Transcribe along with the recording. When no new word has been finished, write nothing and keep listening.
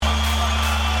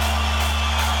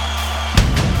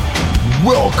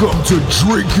Welcome to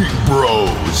Drinking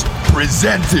Bros,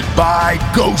 presented by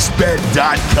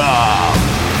GhostBed.com.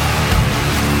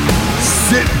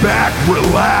 Sit back,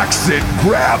 relax, and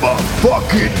grab a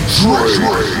fucking drink.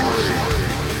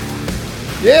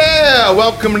 Yeah,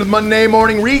 welcome to the Monday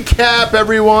morning recap,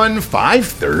 everyone.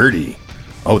 5:30.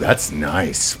 Oh, that's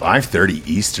nice. 5:30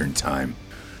 Eastern time.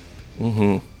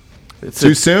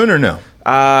 Too soon or no?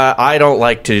 I don't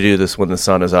like to do this when the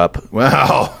sun is up.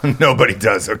 Well, nobody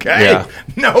does, okay? Yeah.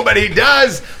 Nobody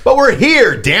does, but we're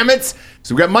here, damn it.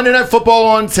 So we've got Monday Night Football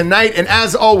on tonight, and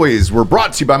as always, we're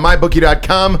brought to you by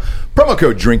MyBookie.com. Promo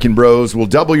code Drinking Bros will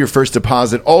double your first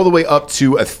deposit all the way up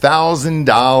to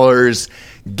 $1,000.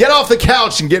 Get off the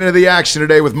couch and get into the action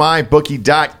today with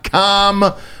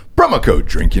MyBookie.com. Promo code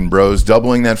Drinking Bros,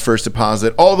 doubling that first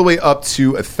deposit all the way up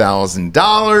to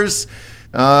 $1,000.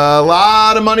 A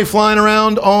lot of money flying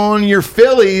around on your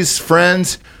Phillies,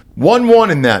 friends. 1-1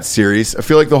 in that series. I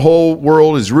feel like the whole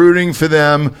world is rooting for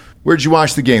them. Where'd you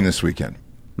watch the game this weekend?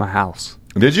 My house.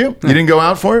 Did you? You didn't go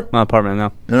out for it? My apartment,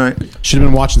 no. All right. Should have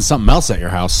been watching something else at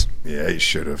your house. Yeah, you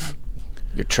should have.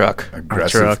 Your truck.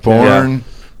 Aggressive truck, porn.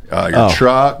 Your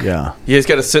truck. Yeah. You just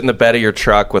got to sit in the bed of your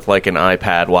truck with like an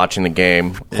iPad watching the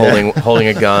game, holding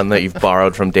a gun that you've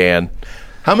borrowed from Dan.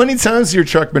 How many times has your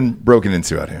truck been broken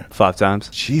into out here? 5 times.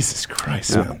 Jesus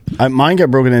Christ, man. Mine got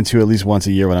broken into at least once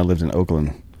a year when I lived in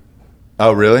Oakland.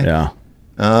 Oh, really? Yeah.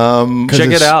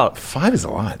 Check it out. 5 is a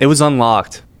lot. It was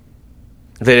unlocked.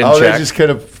 They didn't Oh, check. they just could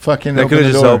have fucking They opened could the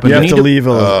have just door. opened You it. have to leave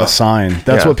a sign.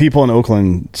 That's Yeah. what people in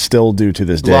Oakland still do to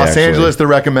this day. Los actually. Angeles, they're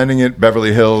recommending it.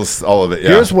 Beverly Hills, all of it. Yeah.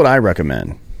 Here's what I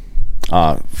recommend.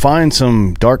 Find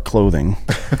some dark clothing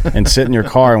and sit in your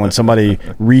car, and when somebody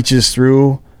reaches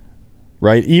through,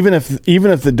 right, even if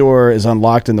the door is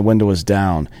unlocked and the window is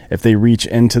down, if they reach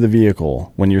into the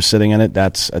vehicle when you're sitting in it,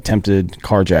 that's attempted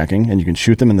carjacking, and you can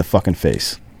shoot them in the fucking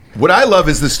face. What I love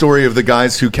is the story of the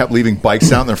guys who kept leaving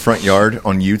bikes out in their front yard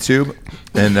on YouTube,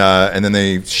 and then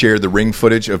they shared the ring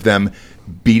footage of them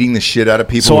beating the shit out of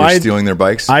people who were stealing their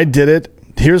bikes. I did it.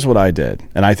 Here's what I did,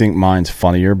 and I think mine's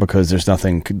funnier because there's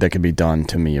nothing that could be done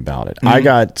to me about it. I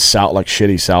got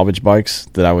shitty salvage bikes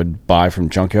that I would buy from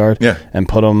Junkyard, and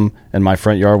put them in my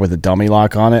front yard with a dummy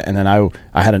lock on it, and then I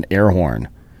had an air horn.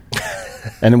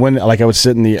 And when I would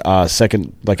sit in the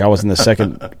second, I was in the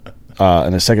second.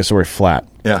 In a second story flat.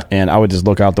 Yeah. And I would just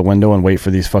look out the window and wait for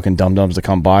these fucking dum-dums to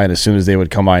come by. And as soon as they would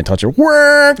come by and touch it,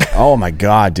 oh my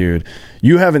God, dude.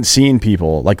 You haven't seen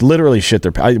people literally shit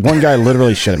their one guy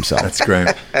literally shit himself. That's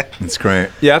great. That's great.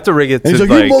 You have to rig it to And he's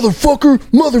like, you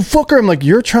motherfucker. I'm like,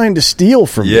 you're trying to steal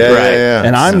from me. Yeah.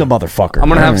 And I'm the motherfucker. I'm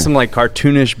going to have some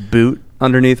cartoonish boot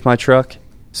underneath my truck.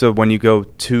 So when you go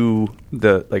to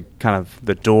the kind of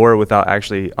the door without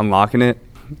actually unlocking it,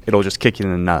 it'll just kick you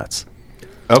in the nuts.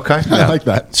 Okay. I like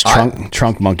that. It's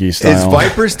trunk monkey style. Is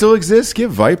Viper still exist? Give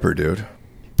Viper, dude.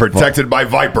 Protected by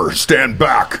Viper. Stand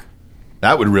back.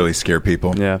 That would really scare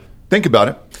people. Yeah. Think about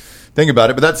it.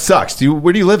 But that sucks.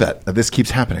 Where do you live at? This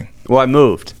keeps happening. Well, I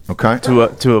moved Okay.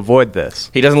 to avoid this.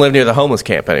 He doesn't live near the homeless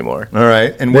camp anymore. All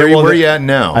right. And where are you at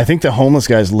now? I think the homeless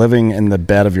guy's living in the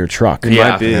bed of your truck.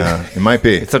 Yeah. Might be. Yeah, it might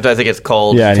be. Sometimes it gets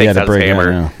cold. Yeah, and he takes had to out his break it,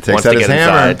 hammer. yeah. Takes Wants out to his get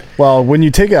hammer. inside. Well, when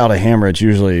you take out a hammer, it's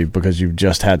usually because you've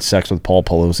just had sex with Paul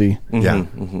Pelosi. Yeah.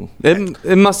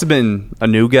 It must have been a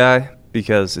new guy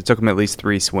because it took him at least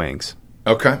 3 swings.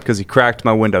 Okay. Because he cracked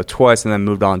my window twice and then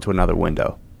moved on to another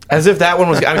window. As if that one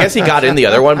was... I guess he got in the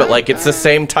other one, but it's the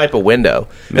same type of window.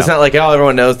 It's not like,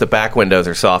 everyone knows the back windows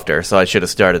are softer, so I should have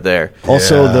started there.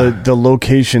 Also, the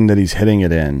location that he's hitting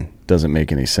it in doesn't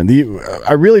make any sense.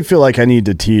 I really feel like I need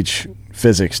to teach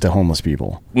physics to homeless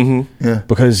people. Mm-hmm. Yeah.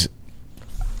 Because...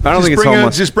 I don't think it's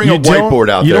homeless. Just bring a whiteboard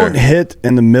out you there. don't hit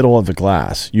in the middle of the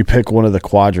glass. You pick one of the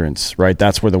quadrants, right?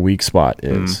 That's where the weak spot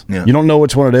is. Yeah. You don't know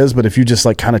which one it is, but if you just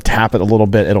kind of tap it a little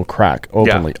bit, it'll crack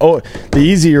openly. Yeah. Oh, the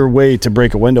easier way to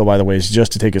break a window, by the way, is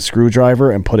just to take a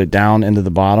screwdriver and put it down into the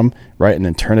bottom, right? And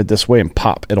then turn it this way and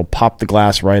pop. It'll pop the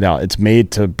glass right out. It's made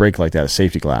to break like that, a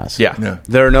safety glass. Yeah.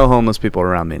 There are no homeless people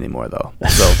around me anymore, though.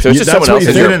 So it's just That's someone what else. you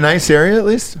Is think. it a nice area at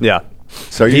least? Yeah.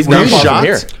 So He's were not you far from shocked?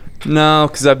 here. No,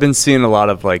 because I've been seeing a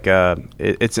lot of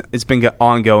it's been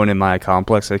ongoing in my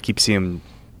complex. I keep seeing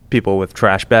people with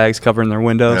trash bags covering their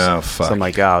windows. Oh, fuck. So I'm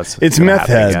like, It's gonna meth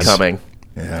happen heads. again. Coming.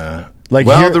 Yeah.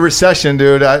 Here- The recession,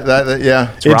 dude.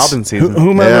 Yeah. It's Robin season.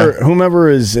 Whomever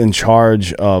is in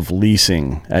charge of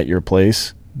leasing at your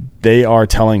place, they are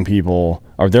telling people,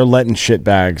 or they're letting shit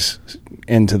bags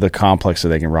into the complex so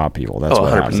they can rob people. That's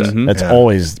what 100%. happens. Mhm. That's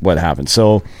always what happens.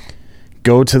 So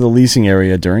go to the leasing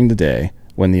area during the day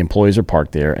when the employees are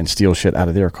parked there and steal shit out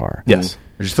of their car. Yes.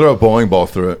 Or just throw a bowling ball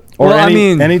through it. Or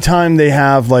anytime they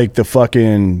have like the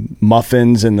fucking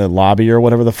muffins in the lobby or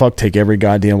whatever the fuck, take every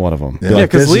goddamn one of them. Yeah,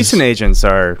 because leasing agents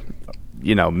are,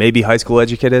 maybe high school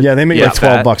educated. Yeah, they make like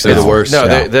 $12 They're the worst.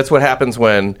 No, that's what happens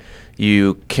when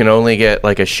you can only get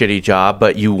like a shitty job,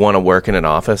 but you want to work in an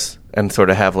office and sort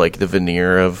of have like the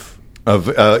veneer of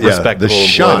respectable the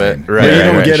shine. employment. Right, You right,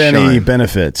 don't right. get any Shine.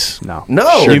 benefits. No.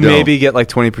 Sure you don't. maybe get like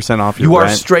 20% off your You are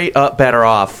rent. straight up better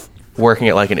off working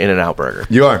at like an In-N-Out burger.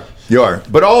 You are.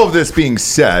 But all of this being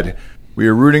said, we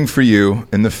are rooting for you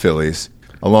and the Phillies,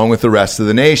 along with the rest of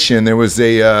the nation. There was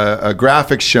a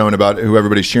graphic shown about who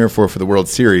everybody's cheering for the World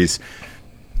Series.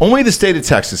 Only the state of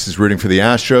Texas is rooting for the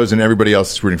Astros, and everybody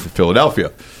else is rooting for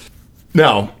Philadelphia.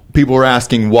 Now, people were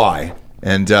asking why.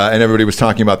 And everybody was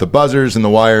talking about the buzzers and the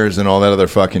wires and all that other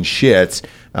fucking shit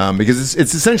because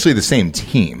it's essentially the same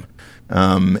team.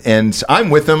 And I'm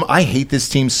with them. I hate this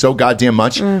team so goddamn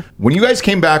much. When you guys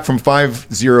came back from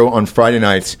 5-0 on Friday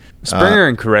night, Springer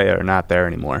and Correa are not there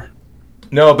anymore.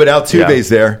 no, but Altuve's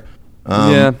there.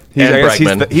 And he's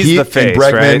Bregman. the face, and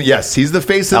Bregman, right? yes, he's the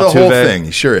face of the whole Altuve. thing.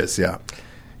 He sure is, yeah.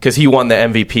 Because he won the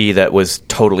MVP that was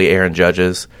totally Aaron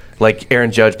Judge's. Like,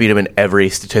 Aaron Judge beat him in every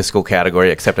statistical category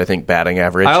except, I think, batting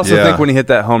average. I also Yeah. think when he hit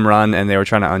that home run and they were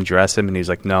trying to undress him and he was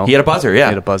like, no. He had a buzzer, yeah. He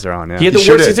had a buzzer on, yeah. He had the He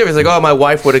sure worst did. exterior. He's like, oh, my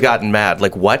wife would have gotten mad.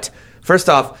 Like, what? First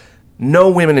off, no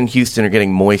women in Houston are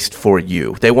getting moist for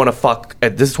you. They want to fuck.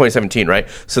 This is 2017, right?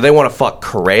 So they want to fuck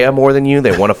Correa more than you.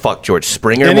 They want to fuck George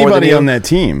Springer more than Anybody you. on that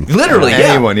team. Literally,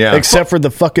 yeah. Anyone, yeah. Except for the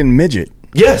fucking midget.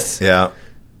 Yes. Yeah.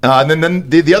 And then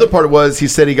the other part was he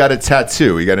said he got a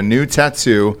tattoo. He got a new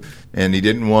tattoo, and he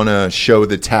didn't want to show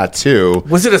the tattoo.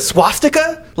 Was it a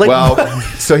swastika? Like, Well,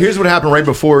 so here's what happened right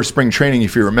before spring training.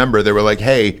 If you remember, they were like,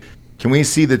 "Hey, can we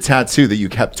see the tattoo that you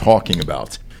kept talking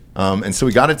about?" And so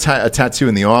we got a tattoo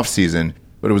in the off season,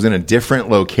 but it was in a different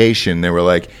location. They were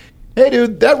like, "Hey,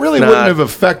 dude, that really wouldn't have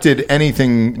affected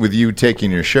anything with you taking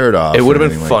your shirt off." it would have or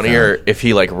been anything like funnier that." if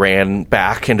he like ran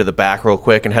back into the back real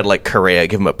quick and had like Correa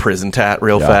give him a prison tat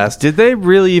real fast. Did they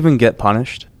really even get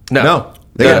punished? No,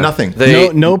 they got nothing.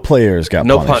 No players got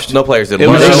punished. No players did. It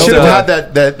was They just should have a-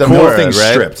 had the Cora, whole thing right?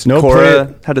 stripped. No Cora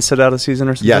player. had to sit out a season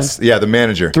or something? Yes, yeah, the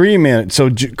manager. 3 minutes. So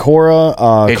Cora,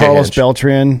 AJ Carlos Hinch.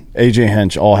 Beltran, AJ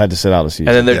Hinch all had to sit out a season.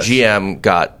 And then their Yes. GM GM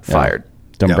got fired.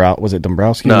 Was it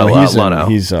Dombrowski? No, he's Leno.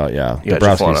 He's Yeah, Jeff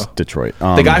Dombrowski's Leno. Detroit.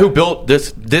 The guy who built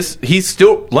this,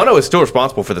 Leno is still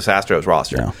responsible for this Astros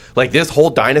roster. Yeah. Like this whole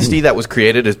dynasty that was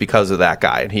created is because of that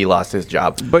guy, and he lost his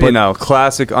job. But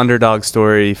classic underdog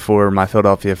story for my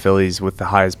Philadelphia Phillies with the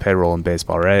highest payroll in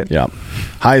baseball, right? Yeah,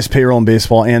 highest payroll in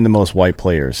baseball and the most white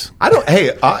players. I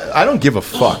don't give a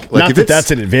fuck. Like, Not if that it's- that's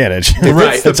an advantage. If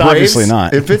Right. it's the It's Braves, obviously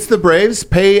not. If it's the Braves,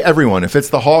 pay everyone. If it's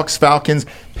the Hawks, Falcons,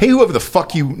 pay whoever the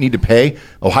fuck you need to pay.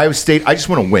 Ohio State, I just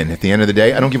want to win at the end of the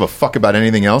day. I don't give a fuck about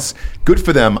anything else. Good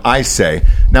for them, I say.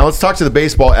 Now let's talk to the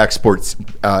baseball experts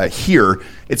here.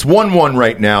 It's 1-1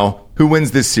 right now. Who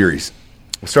wins this series?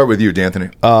 We'll start with you, D'Anthony.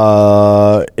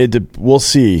 We'll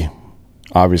see,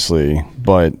 obviously,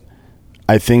 but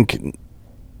I think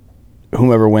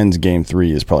whomever wins Game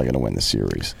 3 is probably going to win the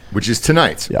series. Which is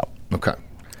tonight. Yeah. Okay.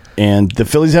 And the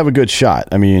Phillies have a good shot.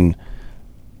 I mean,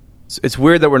 It's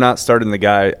weird that we're not starting the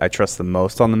guy I trust the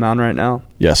most on the mound right now.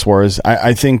 yeah, Suarez.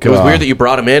 I think It was weird that you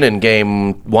brought him in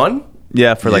Game 1.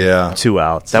 Yeah, for like Yeah. 2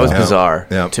 outs. That was Yeah. bizarre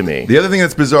Yeah. to me. The other thing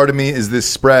that's bizarre to me is this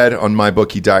spread on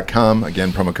mybookie.com.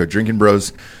 Again, promo code Drinking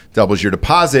Bros doubles your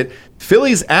deposit.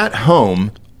 Phillies at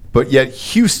home, but yet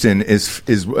Houston is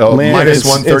minus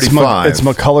 135. It's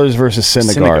McCullers versus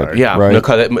Syndergaard. Yeah,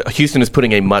 right. Houston is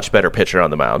putting a much better pitcher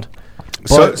on the mound.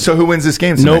 So who wins this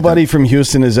game tonight, Nobody then? from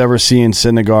Houston has ever seen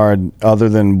Syndergaard other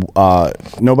than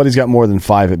nobody's got more than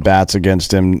 5 at bats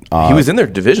against him. He was in their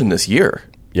division this year.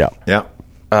 Yeah. Yeah.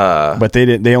 But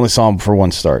they only saw him for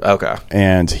 1 start. Okay.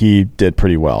 And he did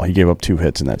pretty well. He gave up 2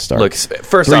 hits in that start. Look,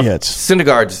 first 3 off, hits.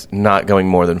 Syndergaard's not going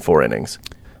more than 4 innings.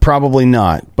 Probably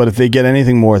not. But if they get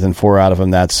anything more than 4 out of him,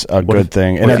 that's a good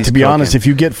thing. what if And he's to be honest, cooking? if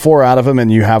you get 4 out of him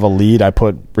and you have a lead, I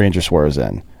put Ranger Suarez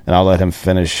in. And I'll let him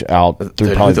finish out through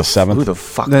Dude, probably who the 7th. Who the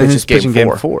fuck Then pitches he's pitching Game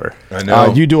Game 4? 4. I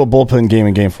know. You do a bullpen game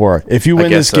in Game 4. If you win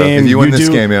guess this so. game, If you win this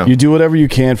game, yeah. you do whatever you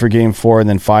can for Game 4, and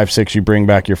then 5-6, you bring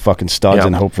back your fucking studs Yeah.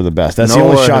 and hope for the best. That's the Noah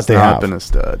only shot has they not have. been a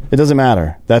stud. It doesn't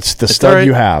matter. That's the all stud right.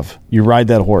 you have. You ride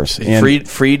that horse. And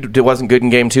Freed wasn't good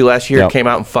in Game 2 last year. Yep. Came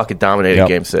out and fucking dominated Yep.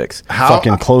 Game 6.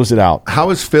 fucking close it out.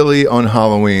 How is Philly on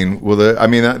Halloween?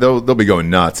 They'll be going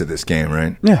nuts at this game,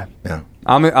 right? Yeah. Yeah.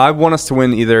 I want us to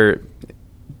win either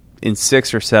in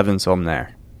 6 or 7, so I'm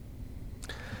there.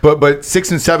 But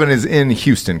 6 and 7 is in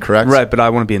Houston, correct? Right, but I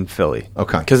want to be in Philly.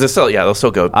 Okay. Because they'll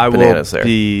still go I will bananas there.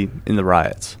 be in the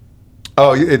riots.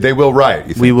 Oh, they will riot.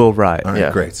 You think? We will riot. All right,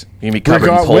 Yeah. great. You can be covered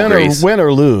in pole grease. Win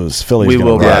or lose, Philly's We going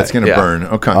will to Yeah, riot. it's going to Yeah. burn.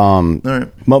 Okay. All right.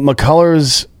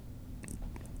 McCullers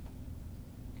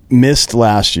missed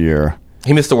last year.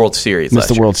 He missed the World Series. Missed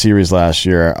last the World Series last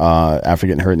year after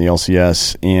getting hurt in the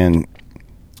LCS, and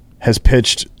has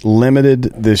pitched limited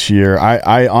this year.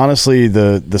 I honestly,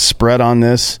 the spread on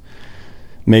this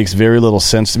makes very little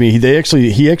sense to me.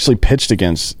 He actually pitched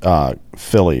against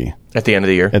Philly at the end of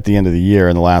the year. at the end of the year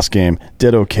in the last game.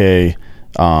 Did okay.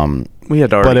 We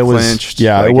had already but it was clinched.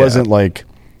 it wasn't like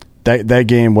that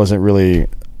game wasn't really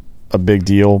a big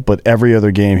deal. But every other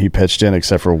game he pitched in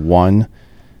except for one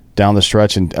down the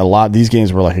stretch, and a lot these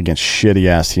games were like against shitty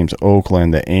ass teams.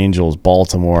 Oakland, the Angels,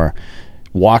 Baltimore,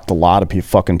 walked a lot of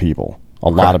fucking people. A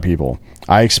lot of people.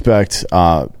 I expect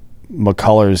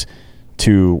McCullers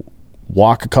to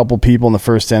walk a couple people in the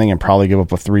first inning and probably give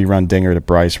up a 3-run dinger to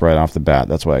Bryce right off the bat.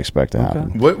 That's what I expect to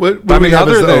happen. What do we have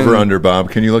as the over-under, Bob?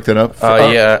 Can you look that up?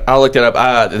 Yeah, I'll look that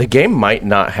up. The game might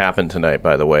not happen tonight,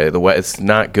 by the way. It's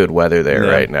not good weather there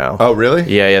right now. Oh, really?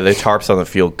 Yeah, the tarp's on the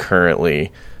field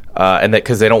currently. And that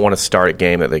because they don't want to start a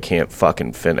game that they can't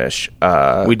fucking finish.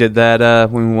 We did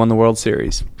that when we won the World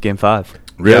Series, Game 5.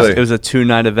 Really? It was a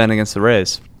 2-night event against the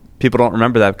Rays. People don't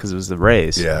remember that because it was the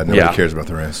Rays. Yeah, nobody cares about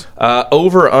the Rays.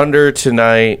 Over-under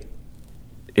tonight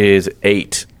is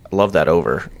 8. I love that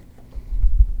over.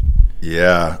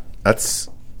 Yeah, that's...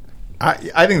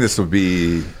 I think this would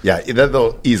be... Yeah,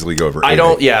 they'll easily go over 8.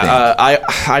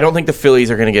 I don't think the Phillies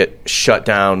are going to get shut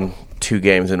down 2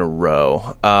 games in a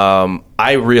row.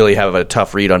 I really have a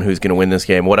tough read on who's going to win this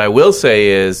game. What I will say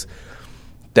is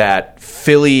that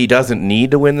Philly doesn't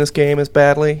need to win this game as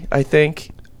badly, I think.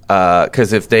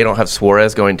 Because if they don't have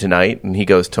Suarez going tonight and he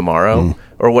goes tomorrow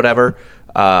or whatever,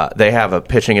 they have a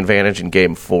pitching advantage in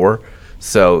Game 4.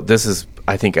 So this is,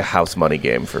 I think, a house money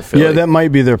game for Philly. Yeah, that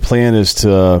might be their plan, is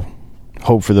to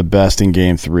hope for the best in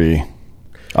Game 3.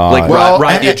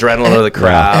 Ride the adrenaline of the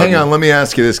crowd. Hang on, let me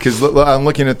ask you this, because I'm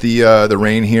looking at the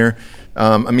rain here.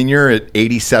 I mean, you're at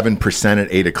 87% at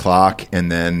 8 o'clock,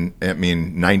 and then,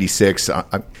 96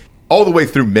 all the way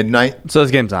through midnight. So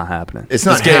this game's not happening. It's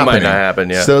not This game happening. might not happen,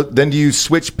 yeah. So then do you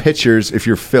switch pitchers if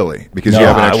you're Philly? Because you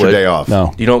have an I extra would. day off.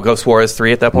 No. You don't go Suarez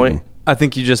 3 at that point? I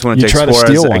think you just want to You take try to Suarez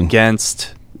steal one.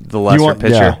 against the lesser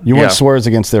pitcher. You want Suarez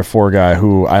against their 4 guy,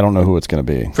 who I don't know who it's going to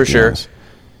be. For sure.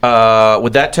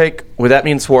 Would that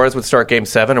mean Suarez would start Game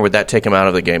 7, or would that take him out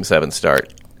of the Game 7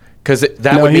 start? Because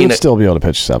that would he mean would still be able to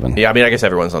pitch 7. Yeah, I mean, I guess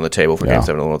everyone's on the table for Yeah. Game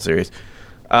 7 of the World Series.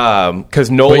 Because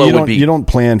Nola But would be... you don't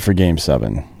plan for Game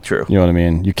 7. True. You know what I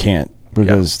mean? You can't,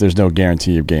 because there's no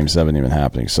guarantee of Game 7 even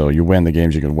happening. So you win the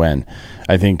games you can win.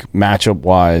 I think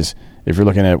matchup-wise, if you're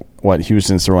looking at what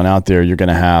Houston's throwing out there, you're going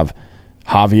to have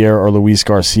Javier or Luis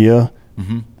Garcia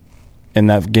in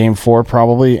that Game 4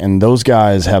 probably, and those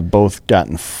guys have both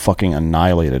gotten fucking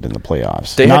annihilated in the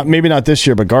playoffs. Maybe not this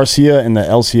year, but Garcia in the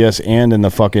LCS and in the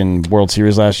fucking World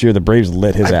Series last year, the Braves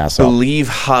lit his ass I up. believe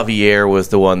Javier was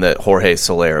the one that Jorge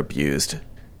Soler abused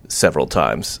several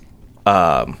times.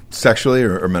 Sexually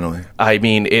or mentally? I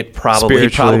mean, he probably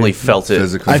felt it.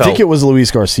 Physically. I think it was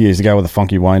Luis Garcia. He's the guy with the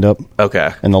funky windup Okay.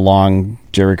 and the long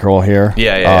Jerry curl hair.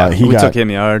 Yeah. We took him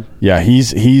yard. Yeah,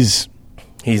 he's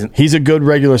a good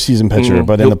regular season pitcher,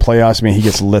 but in the playoffs, I mean, he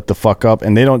gets lit the fuck up.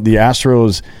 And the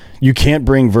Astros, you can't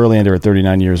bring Verlander at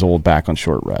 39 years old back on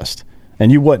short rest.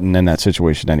 And you wouldn't in that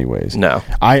situation anyways. No.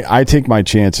 I take my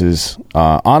chances.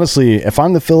 Honestly, if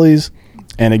I'm the Phillies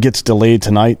and it gets delayed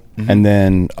tonight, and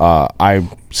then I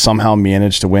somehow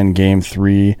manage to win Game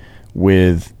 3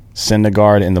 with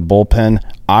Syndergaard in the bullpen,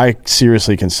 I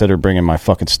seriously consider bringing my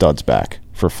fucking studs back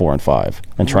for 4 and 5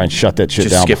 and try and shut that shit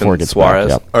Just down skipping before it gets Suarez?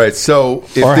 back. Yep. All right, so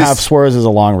if Or this, have Suarez as a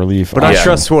long relief. But I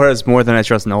trust Suarez more than I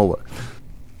trust Nola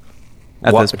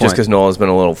at this point. Just because Nola's been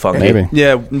a little funky. Maybe.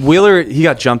 Yeah, Wheeler, he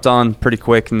got jumped on pretty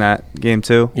quick in that game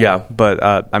too. Yeah. But,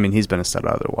 I mean, he's been a stud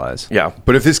otherwise. Yeah.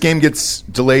 But if this game gets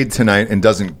delayed tonight and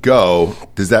doesn't go,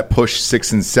 does that push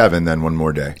 6 and 7 then one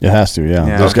more day? It has to, yeah.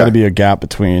 Yeah. There's got to Okay. be a gap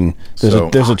between.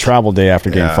 There's a travel day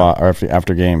after Game Yeah. 5 or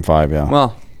after Game 5. Yeah.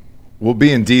 Well, We'll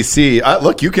be in D.C.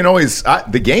 Look, you can always...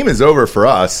 the game is over for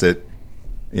us. We'll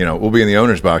be in the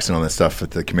owner's box and all that stuff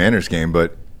at the Commanders game,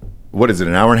 but what is it,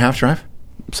 an hour and a half drive?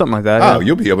 something like that. Oh, yeah.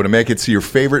 you'll be able to make it to your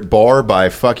favorite bar by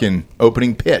fucking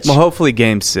opening pitch. Well, hopefully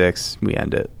Game 6 we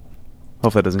end it.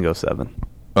 Hopefully it doesn't go 7.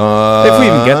 If we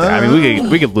even get there, I mean,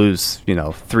 we could lose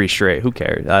 3 straight. Who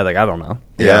cares? I don't know.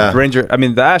 Yeah. The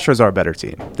Astros are a better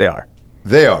team. They are,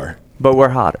 They are. but we're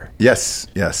hotter. Yes.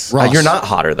 Ross. You're not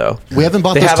hotter, though. We haven't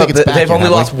bought those tickets back They've yet, only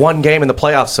have we? lost one game in the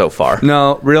playoffs so far.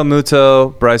 No, Real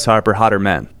Muto, Bryce Harper, hotter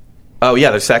men. Oh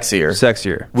yeah, they're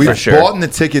sexier. We've For sure. bought the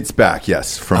tickets back,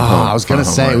 yes, from home. I was going to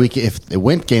from say, home. if it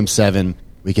went Game 7,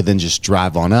 we could then just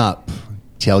drive on up,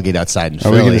 tailgate outside in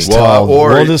Or we Philly. can just Well, tell, or-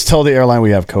 we'll just tell the airline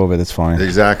we have COVID. It's fine.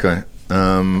 Exactly.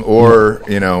 Or,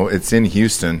 it's in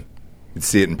Houston. You'd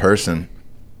see it in person.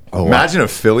 Oh, wow. Imagine a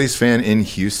Phillies fan in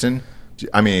Houston.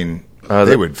 I mean,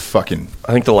 they would fucking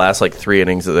I think the last 3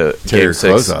 innings of the tear Game your 6.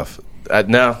 clothes off.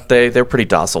 No, they're pretty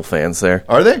docile fans there.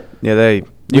 Are they? Yeah,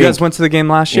 you guys went to the game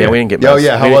last year? Yeah, we didn't get. Oh, most-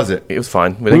 yeah, how we was didn't- it? It was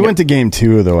fine. We went to Game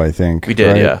 2, though, I think. We did,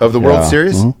 right? yeah. Of the World Yeah.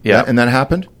 Series? Mhm. Yeah. And that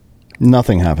happened?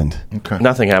 Nothing happened. Okay.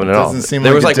 Nothing happened at all. Doesn't seem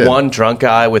There like was it did. one drunk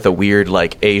guy with a weird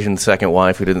Asian second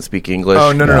wife who didn't speak English.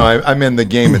 Oh, no. I meant the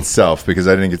game itself because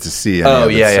I didn't get to see any Oh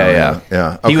of it, yeah.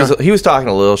 so, yeah. He was talking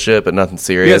a little shit, but nothing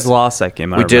serious. You guys lost that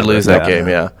game. We did lose that game.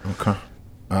 Yeah. Okay.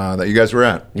 That you guys were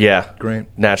at. Yeah. Great.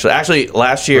 Naturally, actually,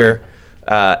 last year,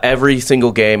 every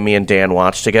single game me and Dan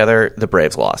watched together, the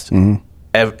Braves lost. And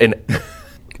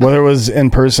Whether it was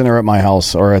in person or at my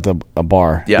house or at a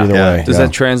bar. Yeah. Either Yeah. way. Does yeah.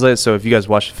 that translate? So if you guys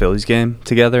watch the Phillies game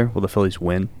together, will the Phillies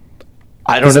win?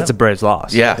 I don't Because know. that's a Braves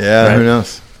loss. Yeah. Yeah, right.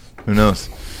 who knows?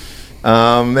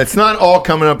 It's not all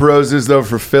coming up roses, though,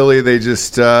 for Philly. They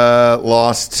just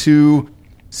lost 2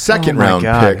 second-round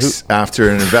God. picks after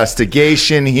an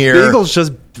investigation here. The Eagles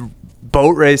just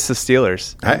boat race the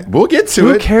Steelers. Hey, we'll get to Who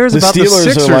it. cares The about Steelers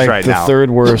the Sixers are like right the now? third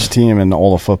worst team in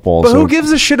all of football. But so who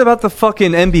gives a shit about the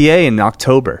fucking NBA in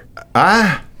October?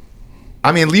 I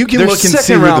mean, you can They're look and see who the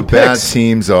second-round bad picks.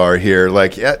 teams are here.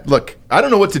 Look, I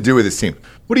don't know what to do with this team.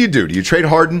 What do? Do you trade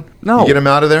Harden? No. You get him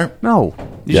out of there? No,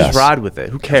 you Yes. just ride with it.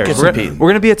 Who cares? get We're, some beat.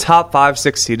 going to be a top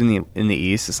 5-6 seed in the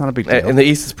East. It's not a big deal. And the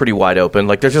East is pretty wide open.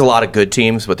 There's just a lot of good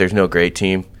teams, but there's no great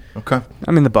team. Okay.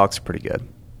 I mean, the Bucks are pretty good.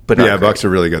 But not Yeah, great. Bucks are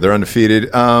really good. They're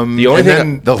undefeated. The only and thing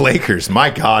then the Lakers. My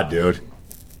God, dude.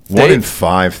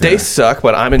 1-5. They there. suck,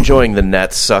 but I'm enjoying the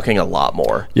Nets sucking a lot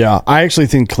more. Yeah, I actually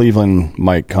think Cleveland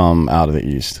might come out of the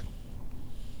East.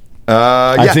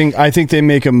 Yeah. I think they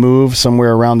make a move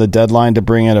somewhere around the deadline to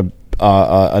bring in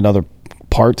another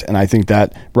part, and I think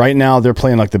that right now they're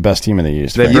playing like the best team in the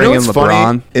East. They right? You know bring what's in funny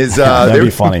LeBron? is That'd they be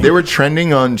were funny. They were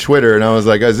trending on Twitter, and I was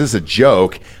like, "Is this a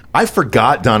joke?" I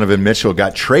forgot Donovan Mitchell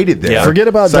got traded there. Yeah. Forget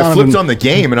about so Donovan. I flipped on the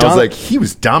game, and I was like, "He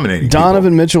was dominating."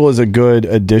 Donovan Mitchell is a good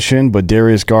addition, but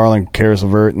Darius Garland, Karis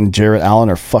LeVert, and Jarrett Allen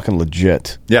are fucking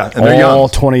legit. Yeah, and they're all young.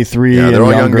 23 Yeah, and they're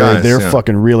all young younger. guys, They're yeah.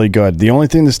 fucking really good. The only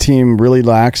thing this team really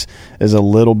lacks is a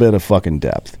little bit of fucking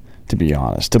depth, to be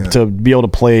honest. To be able to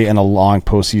play in a long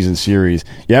postseason series.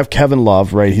 You have Kevin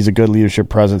Love, right? He's a good leadership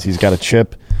presence. He's got a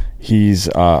chip. He's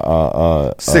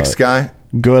Sixth guy.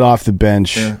 good off the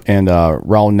bench, and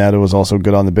Raul Neto is also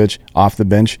good on the bench. Off the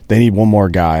bench, they need one more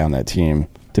guy on that team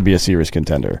to be a serious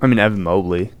contender. I mean, Evan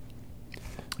Mobley.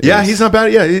 Yeah, he's not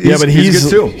bad. Yeah, But he's good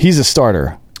too. He's a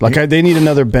starter. They need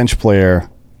another bench player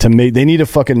to make. They need a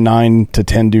fucking 9 to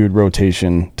 10 dude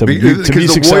rotation to be Because the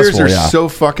successful. Warriors are yeah. so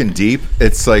fucking deep.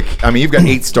 It's like, I mean, you've got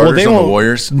 8 starters they on the won't-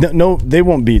 Warriors. No, they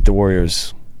won't beat the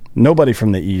Warriors. Nobody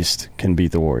from the East can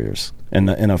beat the Warriors in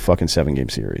a fucking 7-game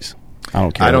series. I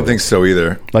don't care. I don't think so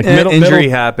either. Like Injury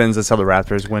happens. That's how the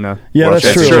Raptors win a Yeah, world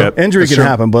that's true. championship. Injury That's can true.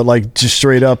 happen, but just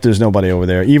straight up, there's nobody over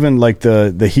there. Even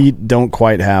the Heat don't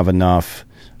quite have enough.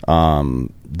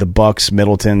 The Bucks,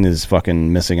 Middleton is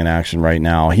fucking missing in action right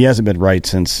now. He hasn't been right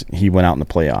since he went out in the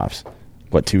playoffs.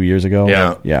 What, 2 years ago?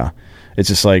 Yeah. It's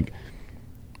just like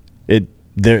it.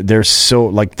 They're so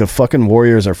the fucking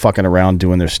Warriors are fucking around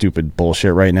doing their stupid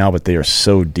bullshit right now, but they are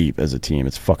so deep as a team.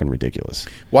 It's fucking ridiculous.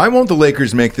 Why won't the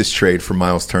Lakers make this trade for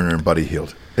Miles Turner and Buddy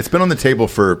Hield? It's been on the table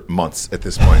for months at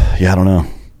this point. Yeah, I don't know.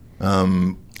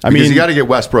 I mean, you got to get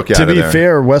Westbrook out To of be there.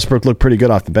 fair, Westbrook looked pretty good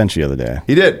off the bench the other day.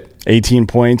 He did. 18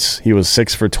 points. He was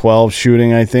 6 for 12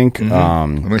 shooting, I think.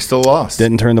 And we still lost.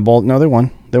 Didn't turn the ball. No, they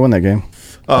won. They won that game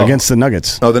against the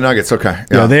Nuggets. Oh, the Nuggets. Okay.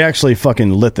 Yeah, they actually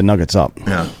fucking lit the Nuggets up.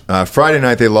 Yeah. Friday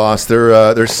night they lost.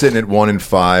 They're sitting at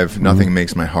 1-5. Nothing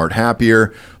makes my heart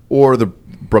happier. Or the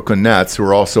Brooklyn Nets, who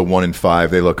are also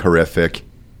 1-5. They look horrific.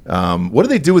 What do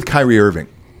they do with Kyrie Irving?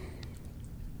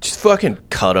 Just fucking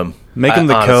cut him. Make him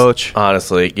the coach.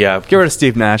 Honestly, yeah. Get rid of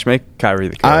Steve Nash. Make Kyrie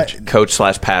the coach.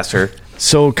 Coach/passer.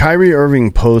 So Kyrie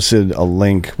Irving posted a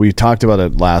link. We talked about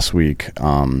it last week.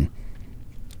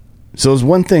 So it's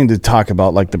one thing to talk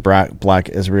about the black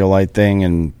Israelite thing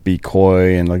and be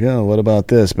coy and what about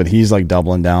this? But he's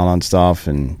doubling down on stuff.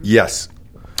 And Yes.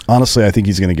 honestly, I think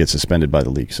he's going to get suspended by the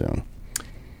league soon.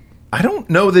 I don't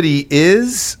know that he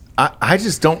is. I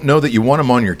just don't know that you want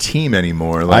him on your team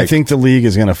anymore. I think the league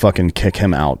is going to fucking kick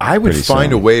him out. I would pretty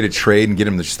find soon. a way to trade and get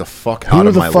him just the fuck Who out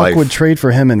of the my fuck life. would trade for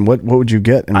him, and what would you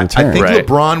get in I return? think Right.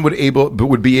 LeBron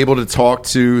would be able to talk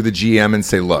to the GM and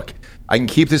say, "Look, I can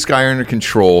keep this guy under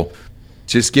control.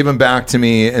 Just give him back to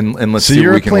me, and let's So see what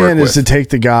your we can work plan with. is to take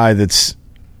the guy that's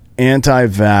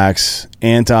anti-vax,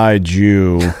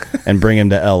 anti-Jew, and bring him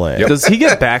to LA. Does he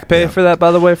get back pay for that,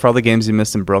 by the way, for all the games he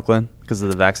missed in Brooklyn because of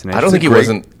the vaccination? I don't think he great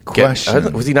wasn't.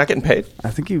 question. Was he not getting paid? I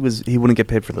think he wouldn't get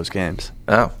paid for those games.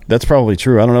 Oh, That's probably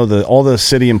true. I don't know. All the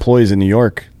city employees in New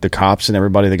York, the cops and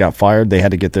everybody that got fired, they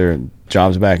had to get their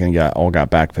jobs back and all got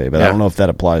back pay. But I Yeah. don't know if that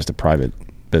applies to private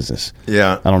business.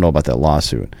 Yeah. I don't know about that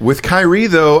lawsuit. With Kyrie,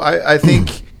 though, I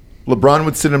think LeBron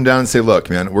would sit him down and say, look,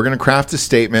 man, we're going to craft a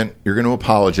statement. You're going to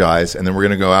apologize, and then we're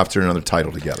going to go after another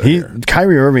title together. here.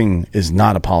 Kyrie Irving is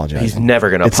not apologizing. he's never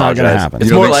going to It's not apologize. going to happen. It's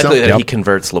You don't more think so? likely that Yep. he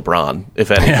converts LeBron,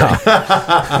 if anything.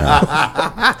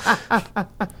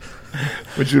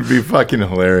 Which would be fucking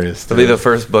hilarious. It'll be the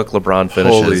first book LeBron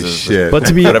finishes. Holy is shit. But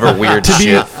to be whatever weird to be-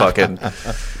 shit fucking.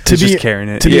 to just carrying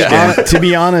it. To be, Yeah. to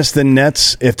be honest, the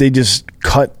Nets, if they just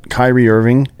cut Kyrie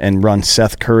Irving and run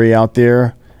Seth Curry out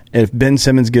there, if Ben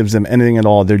Simmons gives them anything at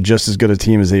all, they're just as good a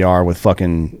team as they are with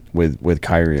with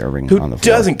Kyrie Irving Who on the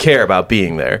floor. doesn't care about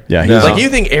being there? Yeah, he's- like you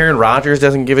think Aaron Rodgers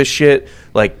doesn't give a shit?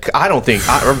 Like I don't think.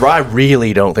 I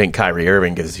really don't think Kyrie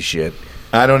Irving gives a shit.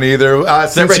 I don't either.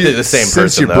 Since basically the same since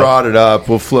person, you though. brought it up,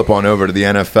 we'll flip on over to the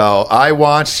NFL. I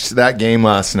watched that game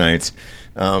last night,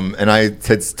 and I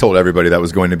had told everybody that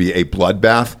was going to be a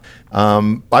bloodbath.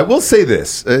 I will say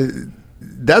this.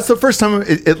 That's the first time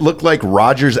it looked like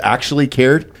Rodgers actually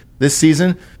cared this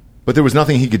season, but there was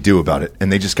nothing he could do about it,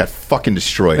 and they just got fucking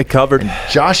destroyed. They covered. And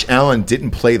Josh Allen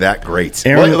didn't play that great.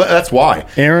 Aaron- Well, that's why.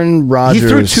 Aaron Rodgers. He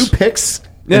threw 2 picks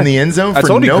in the end zone I for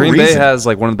told you no Green reason. Bay has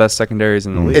like one of the best secondaries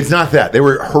in the league. It's not that. They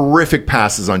were horrific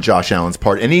passes on Josh Allen's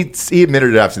part. And he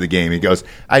admitted it after the game. He goes,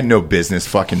 I had no business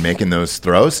fucking making those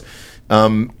throws.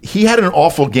 He had an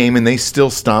awful game, and they still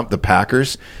stomped the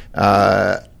Packers.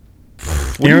 What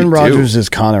do you Aaron do? Rodgers is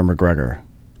Conor McGregor,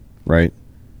 right?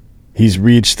 He's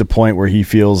reached the point where he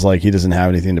feels like he doesn't have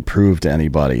anything to prove to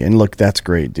anybody. And look, that's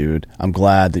great, dude. I'm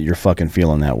glad that you're fucking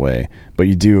feeling that way. But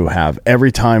you do have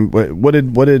every time. What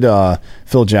did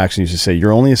Phil Jackson used to say?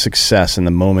 You're only a success in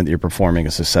the moment that you're performing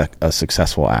a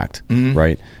successful act,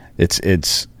 right?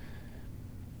 It's.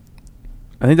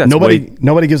 I think that's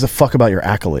Nobody gives a fuck about your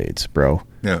accolades, bro.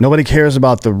 Yeah. Nobody cares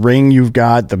about the ring you've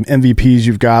got, the MVPs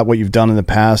you've got, what you've done in the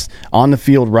past. On the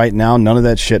field right now, none of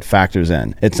that shit factors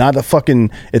in. It's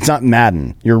not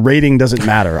Madden. Your rating doesn't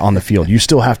matter on the field. You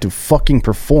still have to fucking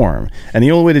perform. And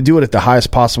the only way to do it at the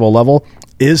highest possible level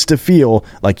is to feel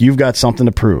like you've got something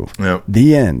to prove. Yep.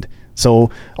 The end.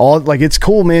 So it's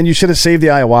cool, man. You should have saved the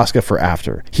ayahuasca for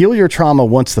after. Heal your trauma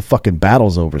once the fucking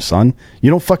battle's over, son. You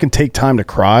don't fucking take time to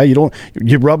cry. You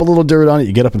rub a little dirt on it,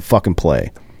 you get up and fucking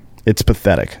play. It's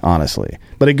pathetic, honestly.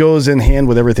 But it goes in hand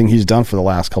with everything he's done for the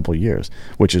last couple of years,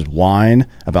 which is whine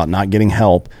about not getting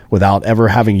help without ever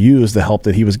having used the help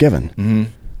that he was given. Mm-hmm.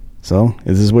 So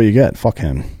this is what you get. Fuck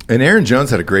him. And Aaron Jones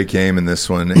had a great game in this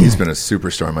one. He's been a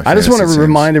superstar in my I just want fantasy to teams.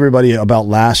 remind everybody about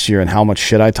last year and how much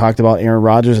shit I talked about Aaron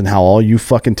Rodgers and how all you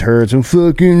fucking turds and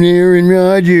fucking Aaron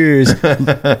Rodgers.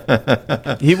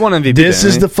 He won MVP. This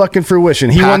is the fucking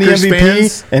fruition. He won the Packers MVP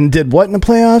fans? and did what in the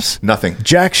playoffs? Nothing.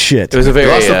 Jack shit. It was a They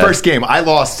very. lost the first game. I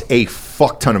lost a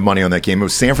fuck ton of money on that game. It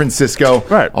was San Francisco.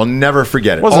 Right. I'll never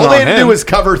forget it. Wasn't All they on had to do him. was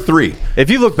cover 3. If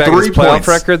you look back at 3 his playoff points.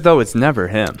 record, though, it's never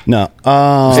him. No.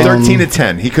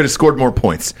 13-10. He could have scored more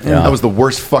points. That was the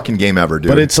worst fucking game ever, dude.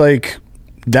 But it's like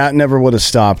that never would have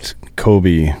stopped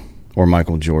Kobe or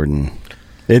Michael Jordan.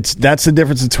 That's the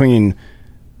difference between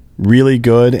really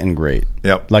good and great.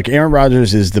 Yep. Like Aaron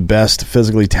Rodgers is the best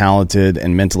physically talented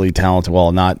and mentally talented.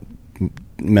 Well, not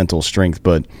mental strength,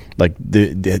 but like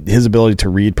his ability to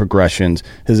read progressions,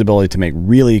 his ability to make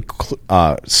really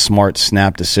smart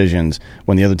snap decisions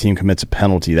when the other team commits a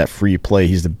penalty, that free play.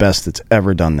 He's the best that's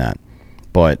ever done that.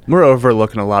 But We're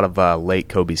overlooking a lot of late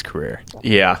Kobe's career.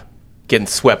 Yeah, getting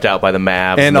swept out by the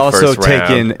Mavs, in And the also first round.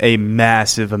 taking a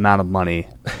massive amount of money.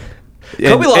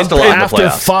 Kobe lost a lot in the after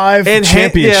playoffs. 5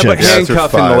 championships, Yeah, but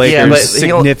handcuffing the 5. Lakers Yeah, but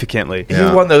significantly. He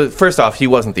won the first off. He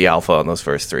wasn't the alpha on those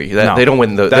first 3. No. They don't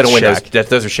win. They That's don't win Shaq.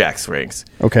 those are Shaq's rings.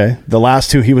 okay, the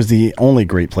last 2, he was the only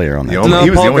great player on that. The team. only- he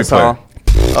was the Paul only Gasol. player.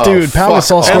 Dude, Pau fuck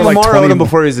Gasol off. scored And like Lamar 20. owed him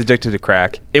before he was addicted to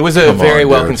crack. It was a Come very on,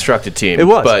 well dude. constructed team. It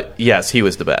was. But yes, he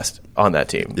was the best on that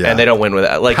team, Yeah. and they don't win with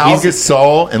that. Like Pau he's,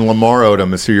 Gasol and Lamar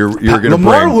Odom is who you're going to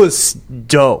Lamar bring. was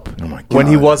dope my when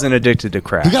he God. wasn't addicted to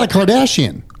crack. You got a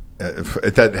Kardashian.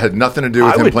 That had nothing to do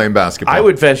with him playing basketball. I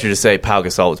would venture to say Pau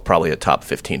Gasol was probably a top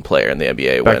 15 player in the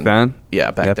NBA back then? Yeah,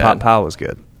 back then. Powell was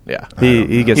good. Yeah,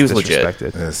 He gets He was legit.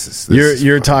 disrespected. This You're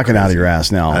is talking fucking out of crazy. your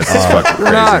ass now. This is fucking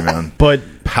crazy, not. man. But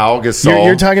Pau Gasol.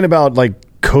 you're talking about like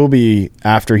Kobe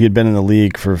after he had been in the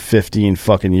league for 15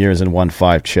 fucking years and won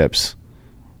 5 chips.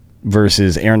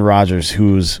 versus Aaron Rodgers,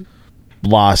 who's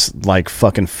lost like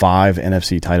fucking 5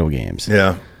 NFC title games.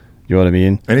 Yeah. You know what I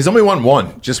mean? And he's only won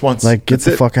one. Just once. Like, get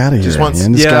the fuck out of here. Just once.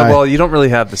 Man. This Yeah, guy, well, you don't really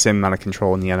have the same amount of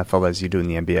control in the NFL as you do in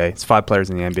the NBA. It's 5 players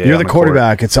in the NBA. you're on the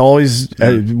quarterback. court. It's always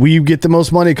we get the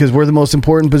most money because we're the most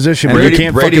important position. But you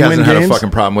can't Brady fucking win hasn't had games. a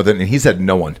fucking problem with it, and he's had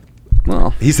no one.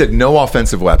 Well, He's had no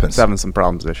offensive weapons. he's having some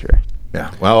problems this year. Yeah.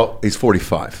 Well, he's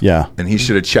 45. Yeah. And he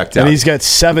should have checked out. And he's got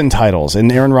 7 titles, and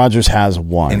Aaron Rodgers has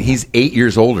 1. And he's 8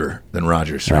 years older than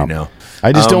Rodgers right now.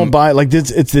 I just don't buy like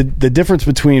this. It's the difference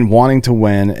between wanting to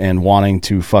win and wanting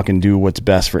to fucking do what's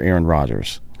best for Aaron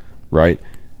Rodgers, right?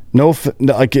 No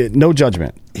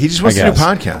judgment. He just wants to do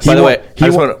podcasts. By the way, I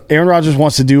just wanna- Aaron Rodgers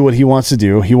wants to do what he wants to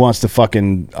do. He wants to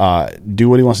fucking do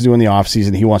what he wants to do in the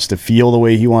offseason. He wants to feel the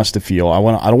way he wants to feel. I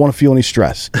don't want to feel any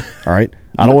stress. All right,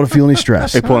 I don't want to feel any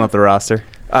stress. They pulling up the roster.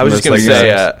 I was just going to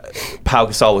Like, say, Pau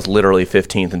Gasol was literally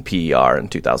 15th in PER in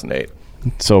 2008.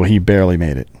 So he barely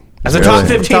made it. As a top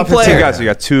 15 top 15 player. guys. You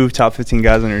got 2 top 15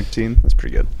 guys on your team. That's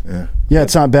pretty good. Yeah,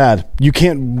 it's not bad. You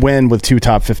can't win with 2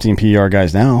 top 15 PER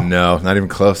guys now. No, not even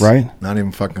close. Right? Not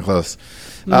even fucking close.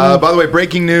 By the way,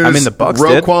 breaking news. I mean, the Bucks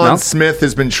did. Roquan No? Smith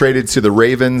has been traded to the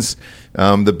Ravens.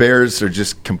 The Bears are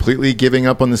just completely giving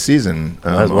up on the season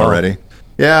already.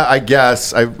 Yeah, I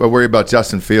guess. I worry about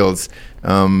Justin Fields.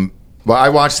 Well, I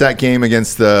watched that game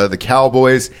against the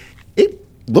Cowboys. It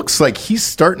looks like he's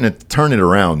starting to turn it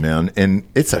around, man. And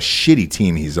it's a shitty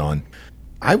team he's on.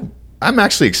 I'm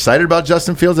actually excited about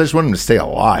Justin Fields. I just want him to stay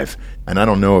alive. And I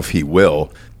don't know if he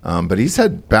will. But he's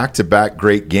had back-to-back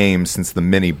great games since the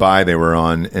mini bye they were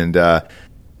on. And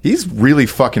he's really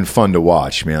fucking fun to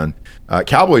watch, man.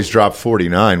 Cowboys dropped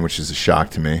 49, which is a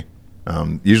shock to me.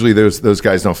 Usually those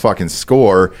guys don't fucking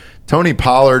score. Tony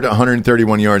Pollard,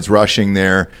 131 yards rushing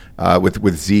there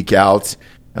with Zeke out.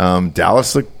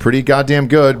 Dallas looked pretty goddamn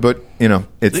good, but,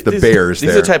 it's the Bears These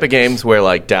there. are the type of games where,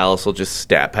 like, Dallas will just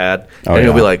stat pad, and yeah.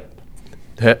 you'll be like,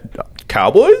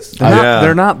 Cowboys?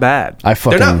 They're not bad.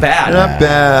 They're not bad. Not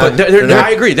bad. But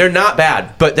I agree. They're not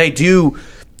bad, but they do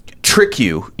trick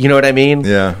you. You know what I mean?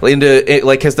 Yeah.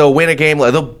 Because they'll win a game.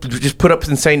 Like, they'll just put up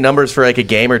insane numbers for like a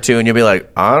game or two, and you'll be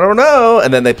like, I don't know.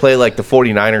 And then they play like the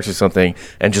 49ers or something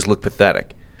and just look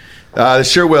pathetic.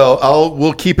 Sure will.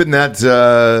 We'll keep in that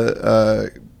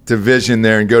division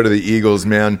there and go to the Eagles,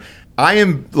 man.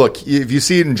 Look, if you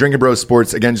see it in Drinking Bros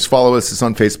Sports, again, just follow us. It's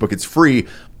on Facebook. It's free.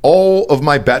 All of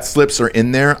my bet slips are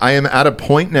in there. I am at a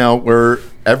point now where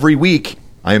every week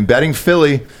I am betting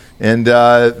Philly, and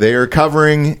they are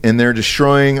covering and they're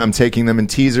destroying. I'm taking them in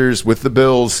teasers with the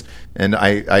Bills, and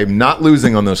I'm not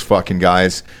losing on those fucking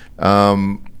guys.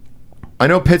 I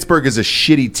know Pittsburgh is a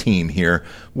shitty team here.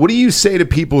 What do you say to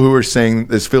people who are saying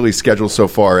this Philly schedule so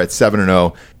far at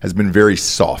 7-0 has been very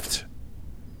soft?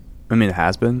 I mean, it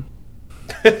has been.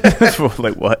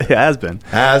 Like what? It has been.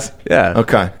 Has? Yeah.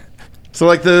 Okay. So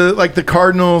like the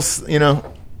Cardinals,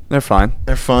 They're fine.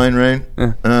 they're fine, right?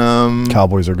 Yeah.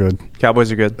 Cowboys are good.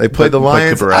 Cowboys are good. They played the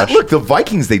Lions. Cooper Rush. Look, the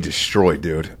Vikings they destroyed,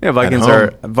 dude. Yeah, Vikings At home.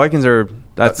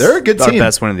 are. They're a good our team.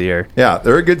 best win of the year. Yeah,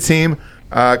 they're a good team.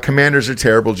 Commanders are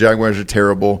terrible. Jaguars are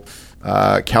terrible.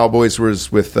 Cowboys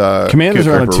was with Commanders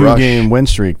are on a Cooper Rush. 2-game win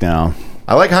streak now.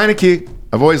 I like Heineke.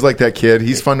 I've always liked that kid.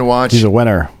 He's fun to watch. He's a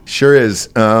winner. Sure is.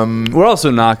 We're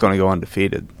also not going to go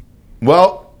undefeated.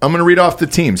 Well, I'm going to read off the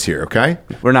teams here, okay?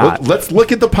 We're not. Let's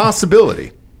look at the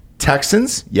possibility.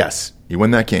 Texans, yes. You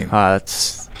win that game.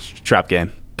 That's a trap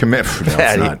game. Commit. No,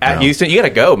 it's not. At No. Houston, you got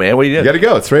to go, man. What are you You doing? got to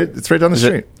go. It's right down the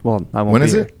street. Well, I won't When be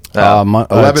is here. it? It's on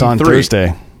 11-3.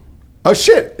 Thursday. Oh,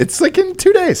 shit. It's like in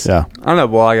 2 days. Yeah. I don't know.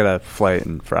 Well, I got a flight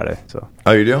on Friday, so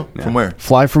Oh, you do? From where?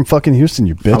 Fly from fucking Houston,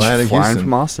 you bitch. Atlanta, flying Houston.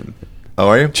 from Austin. Oh,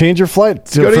 are you? Change your flight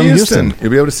Go to from Houston. You'll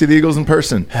be able to see the Eagles in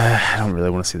person. I don't really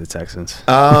want to see the Texans.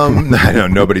 I know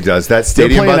nobody does. That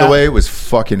stadium, by playing the at- way, was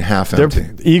fucking half They're empty.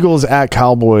 Eagles at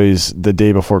Cowboys the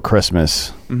day before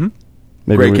Christmas. Mm-hmm.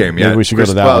 Great game. Yeah, Maybe we should go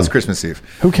to that Well, one. it's Christmas Eve.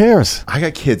 Who cares? I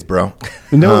got kids, bro.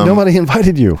 Nobody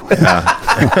invited you.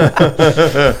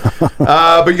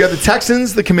 But you got the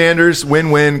Texans, the Commanders,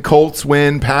 win. Colts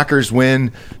win. Packers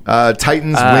win.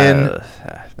 Titans win.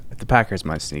 The Packers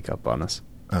might sneak up on us.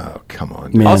 Oh, come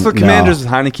on. Man, Also, no. Commanders with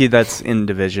Heineke, that's in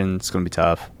division. It's going to be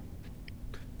tough.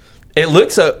 It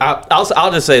looks so.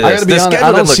 I'll just say I this: gotta be the honest, schedule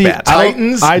I don't doesn't see- look bad. I don't-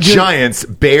 Titans, I just- Giants,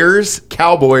 Bears,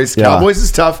 Cowboys. Yeah. Cowboys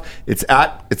is tough. It's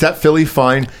at Philly,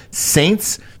 fine.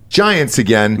 Saints, Giants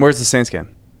again. Where's the Saints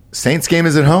game? Saints game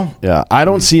is at home. Yeah, I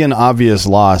don't see an obvious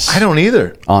loss. I don't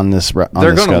either. on this. On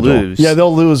They're this going to schedule. lose. Yeah,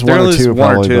 they'll lose They're one gonna or two. lose one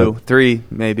or probably, two, but- 3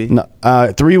 maybe.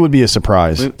 No, 3 would be a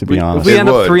surprise, to be honest. If we It end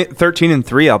up would.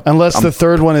 13-3, Unless the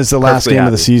third one is the last perfectly game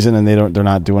of the happy. season and they're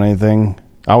not doing anything.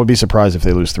 I would be surprised if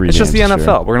they lose 3 It's games. just the this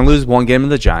NFL. year. We're going to lose one game to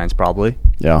the Giants, probably.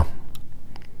 Yeah.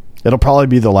 It'll probably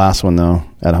be the last one, though,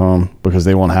 at home, because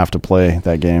they won't have to play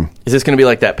that game. Is this going to be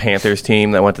like that Panthers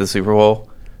team that went to the Super Bowl?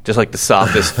 Just like the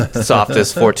softest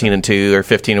 14-2 or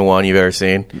 15-1 you've ever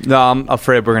seen? No, I'm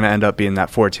afraid we're going to end up being that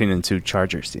 14-2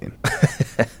 Chargers team.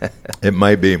 It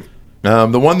might be.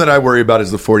 The one that I worry about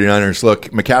is the 49ers. Look,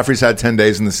 McCaffrey's had 10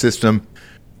 days in the system.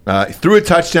 Threw a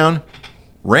touchdown,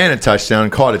 ran a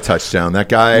touchdown, caught a touchdown. That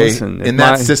guy in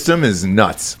that system is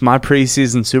nuts. My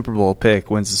preseason Super Bowl pick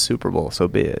wins the Super Bowl, so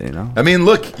be it, you know? I mean,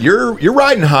 look, you're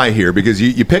riding high here because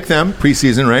you pick them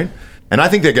preseason, right? And I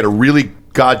think they get a really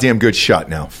goddamn good shot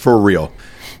now, for real.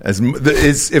 If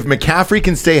McCaffrey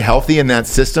can stay healthy in that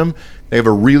system, they have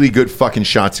a really good fucking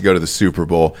shot to go to the Super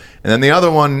Bowl. And then the other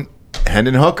one,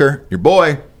 Hendon Hooker, your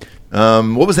boy.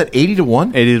 What was that,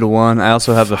 80-1? 80-1. I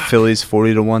also have the Phillies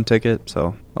 40-1 ticket,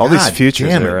 so all these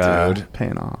futures are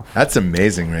paying off. That's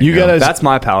amazing right You now. That's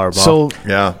my Powerball. So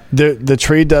yeah, the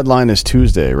trade deadline is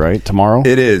Tuesday, right? Tomorrow?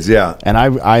 It is, yeah. And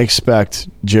I expect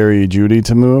Jerry Jeudy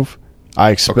to move.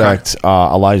 I expect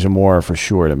Elijah Moore for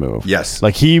sure to move. Yes.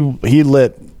 Like he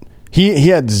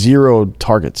had 0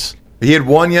 targets. He had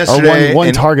one yesterday. Or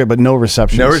one target, but no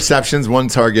receptions. No receptions, one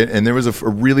target. And there was a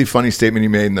really funny statement he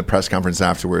made in the press conference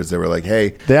afterwards. They were like,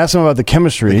 hey. They asked him about the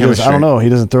chemistry. He goes, I don't know. He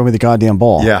doesn't throw me the goddamn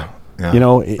ball. Yeah. You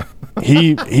know,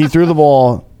 he threw the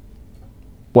ball,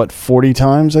 40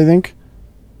 times, I think?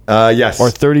 Yes. Or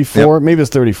 34? Yep. Maybe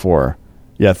it's 34.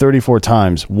 Yeah, 34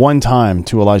 times. One time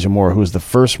to Elijah Moore, who was the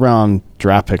first round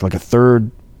draft pick, like a 3rd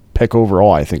pick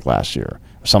overall, I think, last year.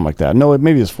 Or something like that. No,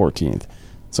 maybe it's 14th.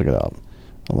 Let's look it up.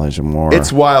 Elijah Moore.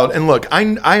 It's wild. And look,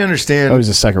 I understand. Oh, he's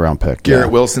a 2nd round pick.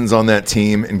 Garrett Wilson's on that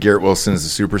team, and Garrett Wilson is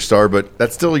a superstar, but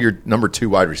that's still your number 2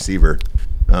 wide receiver.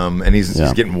 And he's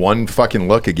getting one fucking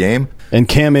look a game. And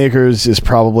Cam Akers is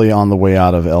probably on the way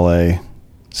out of L.A.,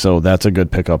 so that's a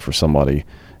good pickup for somebody.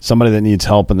 Somebody that needs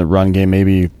help in the run game.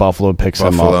 Maybe Buffalo picks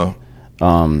him up.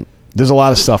 There's a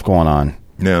lot of stuff going on.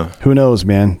 Yeah. Who knows,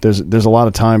 man? There's a lot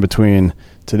of time between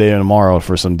today and tomorrow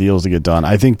for some deals to get done.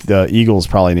 I think the Eagles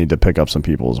probably need to pick up some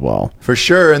people as well. For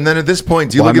sure. And then at this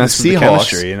point, do you look at the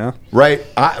Seahawks? You know? Right.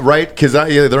 Right. Because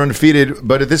they're undefeated.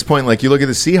 But at this point, like, you look at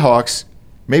the Seahawks,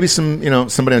 maybe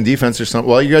somebody on defense or something.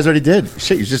 Well, you guys already did.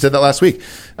 Shit, you just did that last week.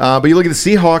 But you look at the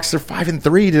Seahawks, they're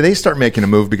 5-3. Do they start making a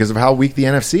move because of how weak the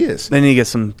NFC is? They need to get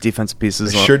some defensive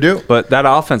pieces. They sure do. But that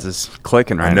offense is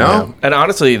clicking right now. And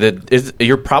honestly,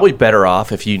 you're probably better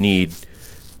off if you need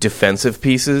defensive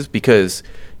pieces because,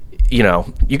 you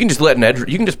can just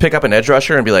you can just pick up an edge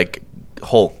rusher and be like,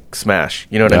 Hulk smash.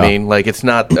 You know what I mean? Like, it's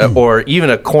not, or even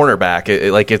a cornerback.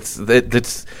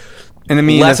 It's. And I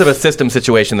mean, less of a system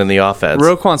situation than the offense.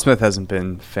 Roquan Smith hasn't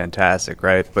been fantastic,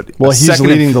 right? But he's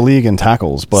leading the league in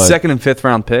tackles. But 2nd and 5th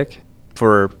round pick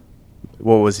for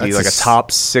what was he, like a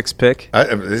top 6 pick?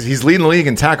 He's leading the league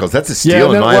in tackles. That's a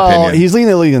steal in my opinion. He's leading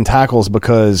the league in tackles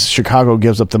because Chicago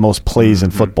gives up the most plays in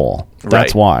football.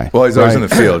 That's why. Well, he's always in the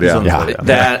field. Yeah.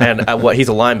 That and he's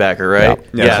a linebacker, right?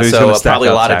 Yeah. So probably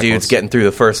a lot of dudes getting through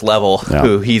the first level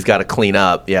who he's got to clean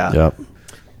up. Yeah.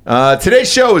 Yep.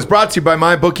 Today's show is brought to you by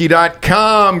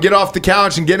MyBookie.com. Get off the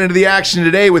couch and get into the action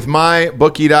today with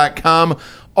MyBookie.com.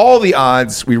 All the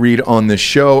odds we read on this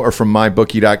show are from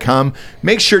MyBookie.com.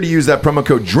 Make sure to use that promo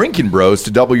code Drinking Bros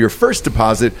to double your first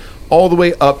deposit all the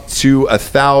way up to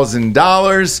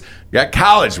 $1,000. We got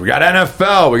college, we got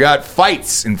NFL, we got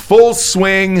fights in full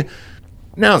swing.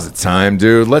 Now's the time,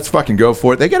 dude. Let's fucking go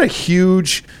for it. They got a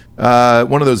huge...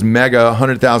 one of those mega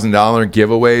 $100,000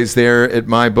 giveaways there at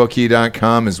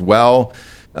mybookie.com as well.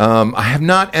 I have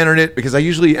not entered it because I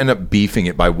usually end up beefing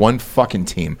it by one fucking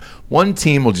team. One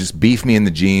team will just beef me in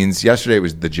the jeans. Yesterday it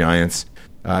was the Giants.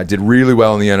 Did really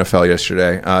well in the NFL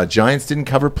yesterday. Giants didn't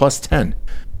cover plus 10.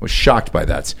 Was shocked by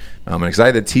that. Because I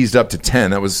had it teased up to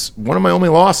 10. That was one of my only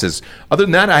losses. Other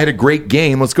than that, I had a great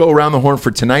game. Let's go around the horn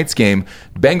for tonight's game.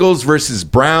 Bengals versus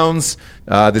Browns.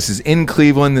 This is in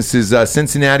Cleveland. This is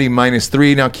Cincinnati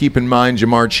 -3. Now keep in mind,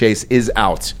 Jamar Chase is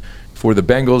out for the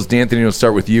Bengals. D'Anthony, we'll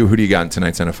start with you. Who do you got in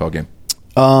tonight's NFL game?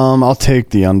 I'll take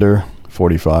the under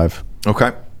 45.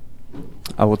 Okay.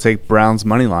 I will take Browns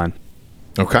money line.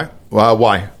 Okay.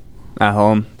 Why? At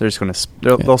home, they're just going to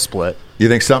they'll split. You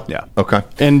think so? Yeah. Okay.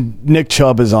 And Nick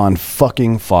Chubb is on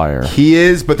fucking fire. He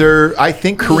is, but I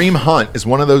think Kareem Hunt is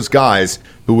one of those guys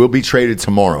who will be traded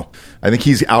tomorrow. I think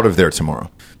he's out of there tomorrow.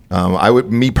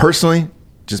 Me personally,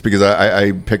 just because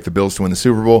I picked the Bills to win the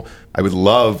Super Bowl, I would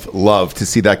love to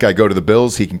see that guy go to the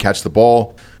Bills. He can catch the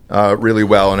ball really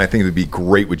well, and I think it would be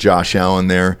great with Josh Allen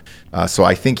there. So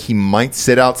I think he might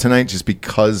sit out tonight just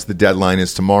because the deadline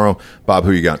is tomorrow. Bob,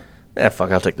 who you got?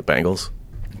 Fuck, I'll take the Bengals.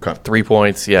 Okay. 3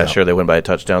 points. Yeah, sure, they win by a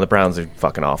touchdown. The Browns are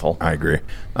fucking awful. I agree.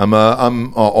 I'm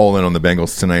all in on the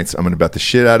Bengals tonight, so I'm going to bet the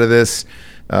shit out of this.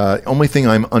 Only thing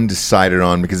I'm undecided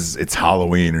on, because it's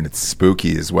Halloween and it's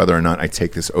spooky, is whether or not I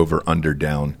take this over-under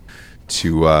down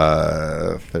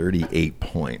to 38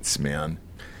 points, man.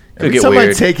 Every time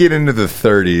I take it into the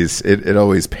 30s, it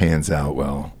always pans out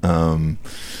well.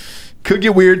 Could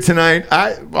get weird tonight.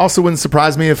 I also wouldn't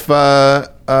surprise me if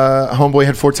Homeboy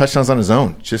had 4 touchdowns on his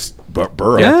own. Just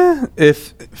Burrow. Yeah,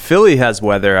 if Philly has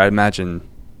weather, I imagine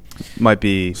might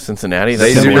be Cincinnati.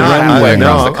 They do not.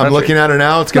 No, I'm looking at it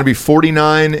now. It's going to be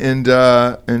 49 and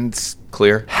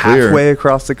clear. Halfway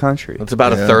across the country. It's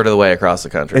about a third of the way across the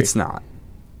country. It's not.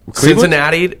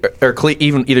 Cincinnati or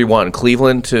even either one.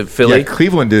 Cleveland to Philly. Yeah,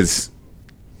 Cleveland is.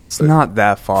 It's not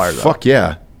that far, though. Fuck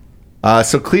yeah.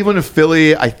 So Cleveland to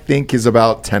Philly, I think, is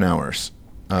about 10 hours.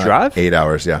 Drive? 8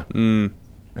 hours, yeah.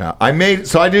 Yeah.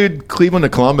 I did Cleveland to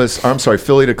Columbus. I'm sorry,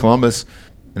 Philly to Columbus,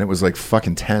 and it was like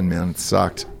fucking 10, man. It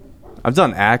sucked. I've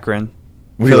done Akron.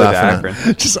 What are you Philly to laughing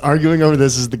Akron. Just arguing over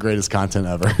this is the greatest content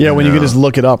ever. Yeah, when you can just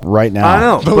look it up right now. I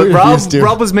know, but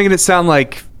Rob was making it sound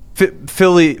like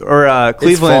Philly or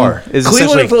Cleveland is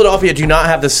Cleveland and Philadelphia do not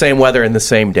have the same weather in the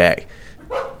same day.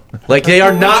 Like, they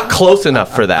are not close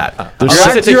enough for that.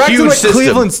 It's a huge system.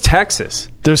 Cleveland's Texas.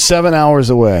 They're 7 hours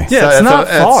away. Yeah, it's not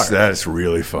far. That's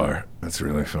really far. That's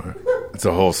really far. It's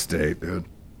a whole state, dude.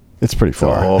 It's pretty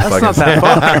far. That's not that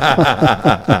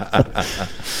far.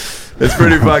 It's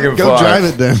pretty fucking far. Go drive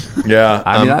it then. Yeah.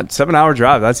 I mean, that 7-hour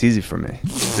drive, that's easy for me.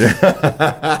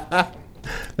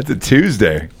 That's a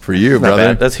Tuesday for you,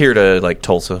 brother. That's here to, like,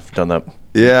 Tulsa. I've done that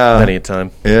many a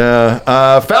time.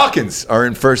 Yeah. Falcons are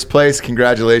in first place.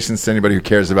 Congratulations to anybody who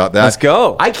cares about that. Let's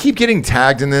go. I keep getting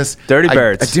tagged in this. Dirty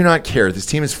Birds. I do not care. This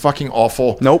team is fucking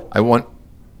awful. Nope. I want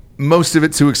most of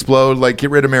it to explode. Like,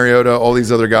 get rid of Mariota, all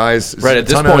these other guys. Right, at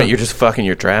this point, you're just fucking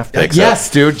your draft picks.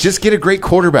 Yes, dude. Just get a great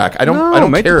quarterback. I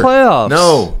don't make care. the playoffs.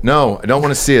 No. I don't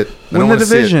want to see it. Win the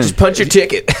division. Just punch your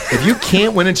ticket. If you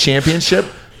can't win a championship,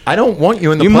 I don't want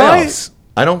you in the playoffs.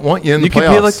 I don't want you in the playoffs. You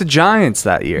could be like the Giants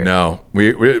that year. No.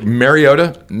 We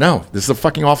Mariota, no. This is a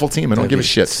fucking awful team. I don't give a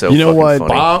shit. So you know what?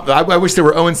 I wish they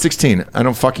were 0-16. I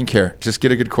don't fucking care. Just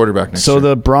get a good quarterback next year. So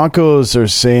the Broncos are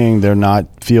saying they're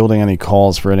not fielding any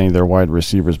calls for any of their wide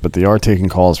receivers, but they are taking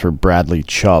calls for Bradley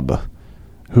Chubb,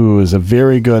 who is a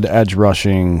very good edge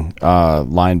rushing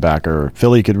linebacker.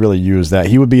 Philly could really use that.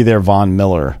 He would be their Von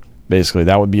Miller. Basically,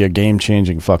 that would be a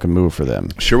game-changing fucking move for them.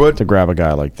 Sure would. To grab a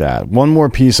guy like that. One more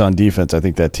piece on defense, I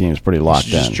think that team's pretty locked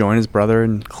in. Just join his brother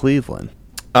in Cleveland.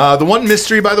 The one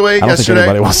mystery, by the way, I don't yesterday. think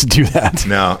anybody wants to do that.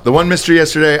 No. The one mystery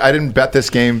yesterday, I didn't bet this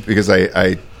game because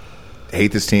I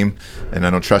hate this team and I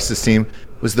don't trust this team,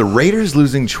 was the Raiders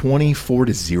losing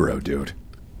 24-0, dude.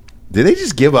 Did they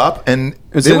just give up? And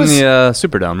it was in the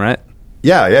Superdome, right?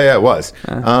 Yeah, it was.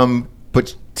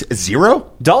 But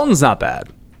 0? Dalton's not bad.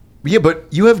 Yeah, but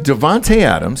you have Devontae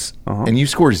Adams, and you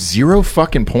score 0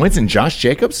 fucking points, and Josh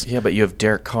Jacobs? Yeah, but you have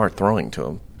Derek Carr throwing to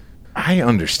him. I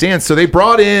understand. So they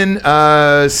brought in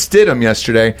Stidham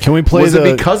yesterday. Can we play Was it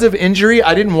because of injury?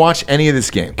 I didn't watch any of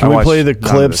this game. Can we play the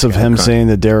clips of him saying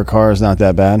that Derek Carr is not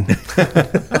that bad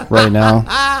right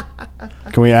now?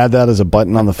 Can we add that as a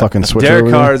button on the fucking switcher?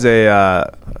 Derek Carr is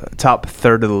a top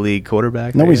third of the league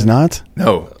quarterback. No, he's not.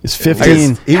 No. He's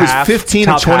 15. He was 15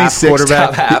 of 26.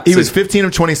 He was 15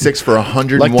 of 26 for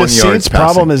 101 yards. The Saints'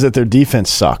 problem is that their defense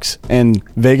sucks, and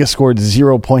Vegas scored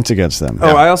 0 points against them.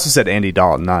 Oh, I also said Andy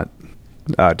Dalton, not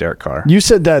Derek Carr. You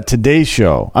said that today's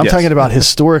show. I'm talking about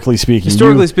historically speaking.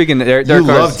 Historically speaking, Derek you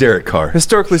love Derek Carr.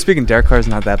 Historically speaking, Derek Carr's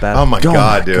not that bad. Oh my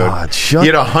God, dude! God, he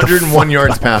had 101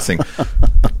 yards passing.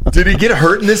 Did he get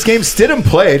hurt in this game? Stidham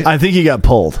played. I think he got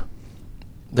pulled.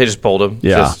 They just pulled him.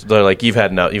 Yeah, they're like, you've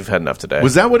had enough today.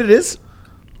 Was that what it is?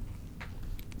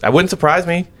 That wouldn't surprise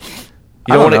me.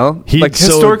 I don't know.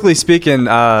 Historically speaking,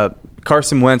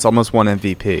 Carson Wentz almost won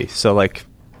MVP. So like,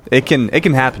 it can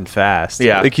happen fast.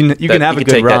 Yeah, you can have a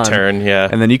good take run. That turn. Yeah,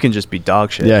 and then you can just be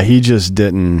dog shit. Yeah, he just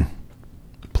didn't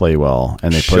play well,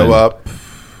 and they show up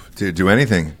to do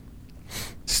anything.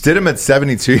 Stidham at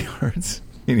 72 yards.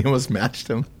 He almost matched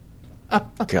him.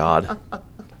 God.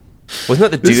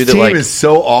 Wasn't that the dude this that team is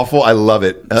so awful? I love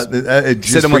it. It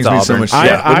just brings me so much.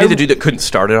 Wasn't he the dude that couldn't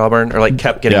start at Auburn or like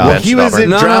kept getting benched? He was at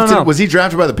drafted. No. Was he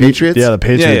drafted by the Patriots? Yeah, the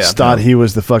Patriots thought he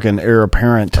was the fucking heir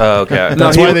apparent. Oh, okay.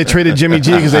 That's why they traded Jimmy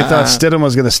G, because they thought Stidham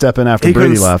was going to step in after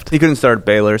Brady left. He couldn't start at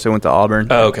Baylor, so he went to Auburn.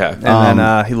 Oh, okay. And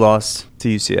then he lost to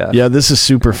UCF. Yeah, this is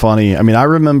super funny. I mean, I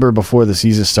remember before the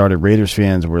season started, Raiders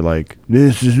fans were like,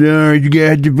 "This is you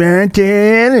got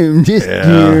Devontae Adams this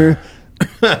year."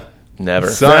 Never.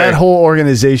 That whole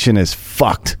organization is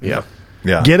fucked. Yeah.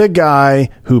 Yeah. Get a guy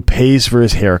who pays for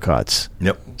his haircuts.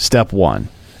 Yep. Step one.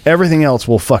 Everything else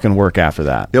will fucking work after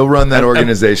that. He'll run that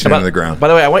organization into the ground. By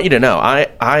the way, I want you to know,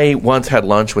 I once had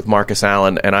lunch with Marcus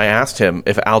Allen, and I asked him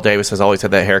if Al Davis has always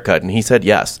had that haircut, and he said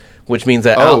yes, which means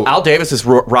that Al Davis is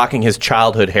rocking his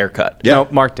childhood haircut. No,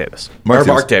 Mark Davis.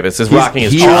 Mark Davis is rocking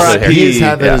his childhood haircut. He's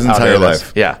had that his entire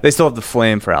life. Yeah. They still have the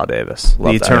flame for Al Davis.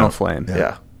 Love the that. eternal flame.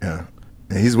 Yeah.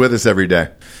 He's with us every day.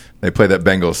 They play that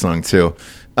Bengals song, too.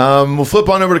 We'll flip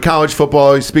on over to college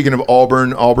football. Speaking of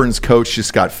Auburn, Auburn's coach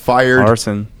just got fired.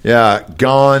 Harsin. Yeah,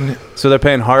 gone. So they're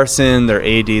paying Harsin, their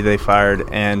AD they fired,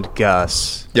 and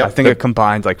Gus. Yep. I think it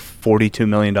combined like $42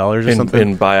 million or something.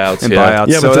 In buyouts, In yeah. buyouts.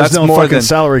 Yeah, so but there's that's no more fucking than,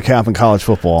 salary cap in college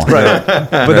football. Right.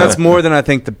 But that's more than I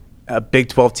think the Big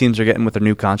 12 teams are getting with their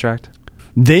new contract.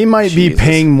 They might be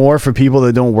paying more for people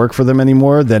that don't work for them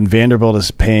anymore than Vanderbilt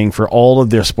is paying for all of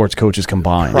their sports coaches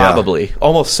combined. Probably.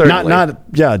 Almost certainly.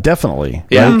 Yeah, definitely.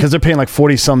 Yeah. Because they're paying like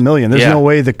 40-some million. There's Yeah. no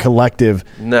way the collective...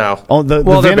 No. Oh, the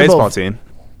Well, their Vanderbilt- baseball team.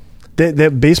 The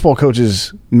baseball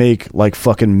coaches make like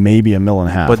fucking maybe $1.5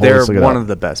 million. But they're one of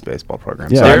the best baseball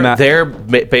programs. Yeah. So I'm not- Their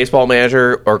baseball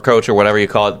manager or coach or whatever you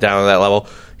call it down at that level,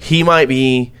 he might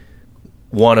be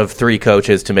one of 3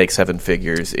 coaches to make 7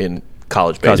 figures in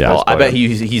college baseball. I bet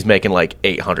he's making like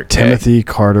 $800K. Timothy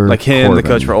Carter. like him, Corbin. the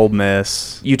coach for Ole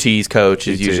Miss. UT's coach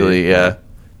is UT, usually, yeah.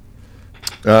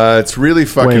 It's really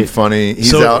fucking funny.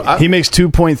 He's so out. he makes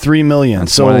 $2.3 million.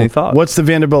 That's more than he thought. What's the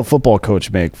Vanderbilt football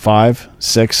coach make? 5,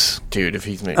 6? Dude, if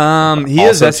he's making... He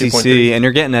is also SEC, 2.3. and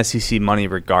you're getting SEC money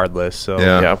regardless. So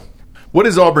Yeah. What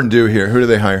does Auburn do here? Who do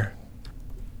they hire?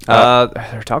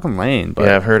 they're talking Lane. But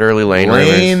Yeah, I've heard early Lane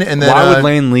Lane, rumors. and then why would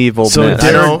Lane leave Ole so Miss?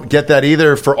 I don't get that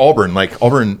either for Auburn. Like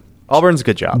Auburn, Auburn's a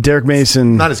good job. Derek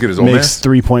Mason Not as good as Ole makes Miss.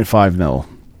 $3.5 million.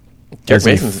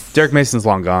 Derek Mason's...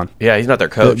 Long gone. Yeah, he's not their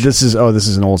coach. This is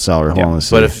an old salary. Hold on, let's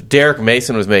see. But if Derek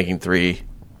Mason was making 3...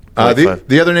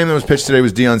 the other name that was pitched today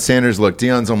was Deion Sanders. Look,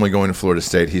 Deion's only going to Florida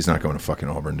State. He's not going to fucking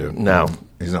Auburn, dude. No.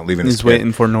 He's not leaving his He's kid.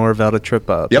 waiting for Norvell to trip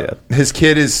up. Yep. Yeah. His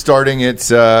kid is starting at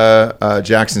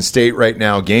Jackson State right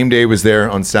now. Game day was there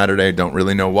on Saturday. Don't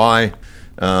really know why.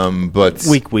 But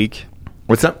Week.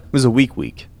 What's that? It was a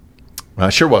week.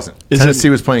 Sure wasn't. Is Tennessee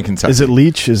it- was playing Kentucky. is it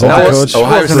Leach? Is that the coach?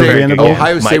 Ohio for State, Vanderbilt?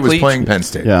 Ohio State Mike was Leach? playing Penn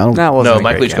State. Yeah, I don't That wasn't No, a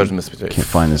Mike great Leach game. coached in Mississippi can't State.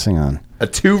 find this. Hang on. A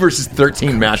 2 versus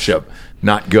 13 matchup.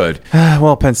 Not good.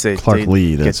 Well, Penn State Clark they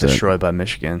Lee, get that's it. destroyed by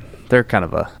Michigan. They're kind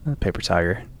of a paper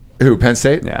tiger. Who, Penn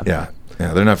State? Yeah.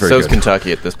 Yeah, they're not very So is good.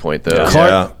 Kentucky at this point,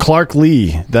 though. Clark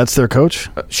Lee, that's their coach.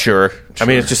 Sure. I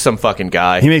mean, it's just some fucking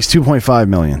guy. He makes $2.5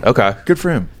 million. Okay. Good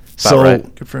for him. So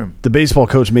right. Good for him. the baseball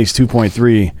coach makes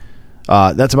 2.3.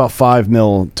 That's about $5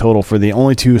 million total for the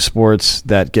only 2 sports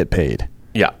that get paid,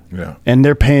 Yeah. Yeah. and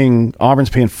Auburn's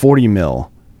paying $40 million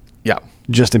Yeah.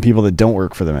 just in people that don't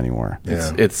work for them anymore.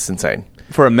 Yeah. It's insane.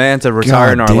 For a man to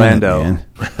retire in God damn it, Orlando, man.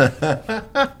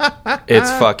 It's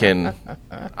fucking...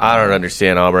 I don't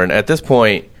understand Auburn. At this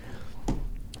point,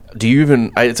 do you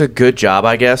even... It's a good job,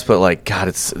 I guess, but, like, God,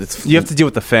 it's you have to deal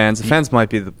with the fans. The fans might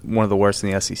be one of the worst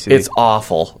in the SEC. It's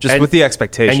awful. Just with the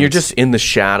expectations. And you're just in the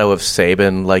shadow of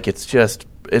Saban. Like,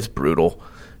 it's brutal.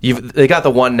 They got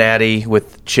the one natty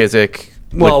with Chiswick.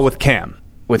 with Cam.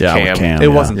 With Yeah, with Cam. Cam. It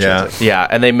Yeah. wasn't Yeah. Chiswick. Yeah,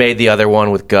 and they made the other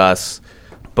one with Gus.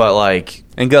 But, like...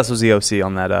 And Gus was the OC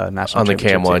on that national On the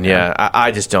championship Cam one, team, yeah.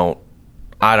 I just don't...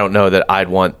 I don't know that I'd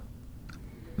want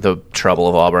the trouble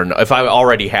of Auburn. If I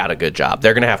already had a good job,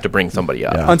 they're going to have to bring somebody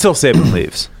up. Yeah. Until Saban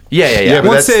leaves. Yeah. but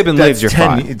Once Saban leaves, you're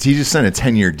fine. He just signed a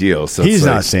 10-year deal. So He's it's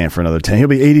not like, staying for another 10. He'll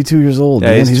be 82 years old. Yeah,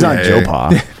 man. he's He's not too- Joe Hey.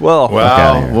 Pa. Well, outta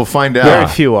Well, here. we'll find very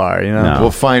out. few are, you know. No. We'll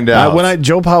find out. When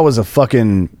Joe Pa was a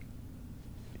fucking...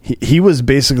 He was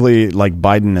basically like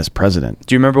Biden as president.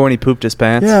 Do you remember when he pooped his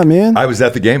pants? Yeah, man. I was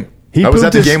at the game. He I was pooped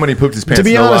at the his- game when he pooped his pants. To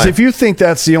be no honest, lie. if you think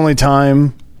that's the only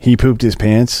time he pooped his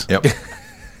pants, Yep. you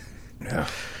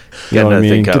know what I nothing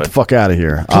mean? Get coming. the fuck out of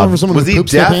here. For someone Was who he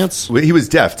poops their deaf? pants? He was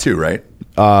deaf too, right?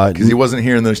 Because he wasn't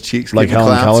hearing those cheeks. Like getting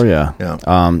Helen clapped. Keller,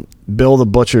 yeah. Bill the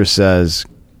Butcher says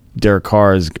Derek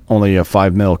Carr is only a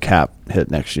 $5 million cap hit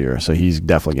next year, so he's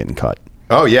definitely getting cut.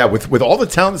 Oh yeah, with all the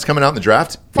talent that's coming out in the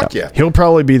draft, fuck yeah. He'll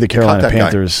probably be the Carolina that guy.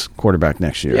 Panthers quarterback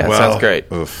next year. Yeah. Sounds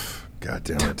great. Oof. God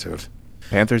damn it, dude.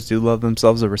 Panthers do love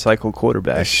themselves a recycled I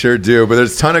quarterback. sure do. But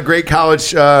there's a ton of great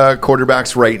college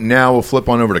quarterbacks right now. We'll flip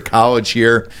on over to college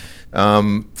here.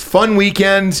 Fun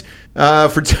weekend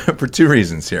for 2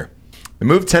 reasons here. They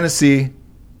moved Tennessee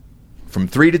from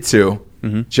 3 to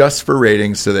 2 just for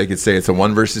ratings, so they could say it's a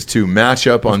 1 versus 2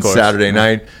 matchup on course. Saturday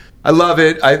night. I love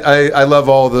it. I love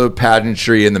all the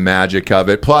pageantry and the magic of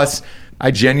it. Plus, I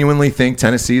genuinely think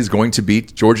Tennessee is going to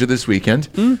beat Georgia this weekend,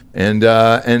 and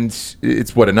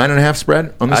it's what, a 9.5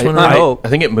 spread on this one. I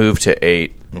think it moved to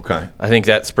 8. Okay, I think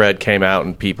that spread came out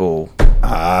and people.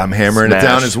 I'm hammering it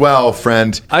down as well,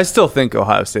 friend. I still think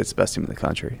Ohio State's the best team in the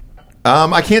country.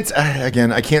 I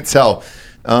can't tell.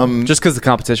 Just because the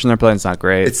competition they're playing is not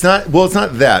great. It's not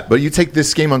that, but you take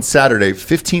this game on Saturday,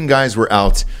 15 guys were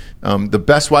out. The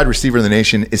best wide receiver in the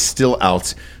nation is still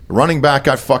out. The running back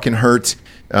got fucking hurt.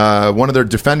 One of their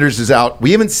defenders is out.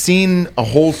 We haven't seen a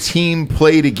whole team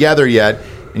play together yet,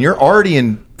 and you're already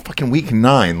in fucking week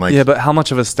 9. Like, yeah, but how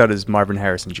much of a stud is Marvin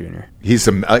Harrison Jr.? He's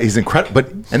incredible,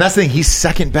 and that's the thing. He's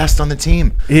second best on the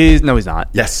team. No, he's not.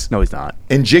 Yes, no, he's not.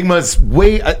 And Jigma's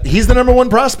he's the number 1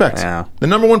 prospect. Yeah. The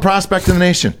number 1 prospect in the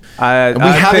nation. And we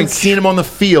haven't seen him on the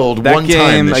field one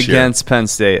time this year. Against Penn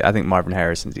State, I think Marvin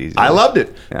Harrison's easy. I loved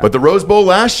it. Yeah. But the Rose Bowl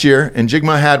last year, and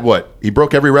Jigma had what? He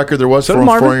broke every record there was for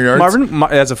 400 yards. Marvin,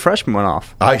 as a freshman, went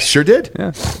off. I sure did.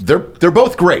 Yeah. They're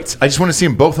both great. I just want to see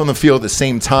them both on the field at the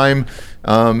same time.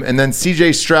 And then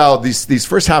C.J. Stroud, these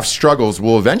first half struggles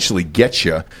will eventually get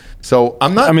you. So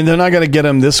I'm not. I mean, they're not going to get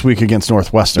him this week against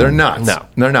Northwestern. They're not. No,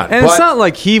 they're not. And it's not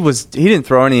like he didn't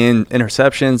throw any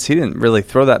interceptions. He didn't really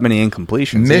throw that many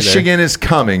incompletions. Michigan is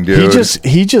coming, dude.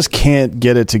 He just can't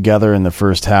get it together in the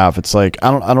first half. It's like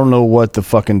I don't know what the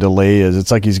fucking delay is.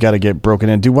 It's like he's got to get broken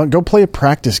in. Go play a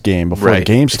practice game before the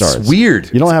game starts. It's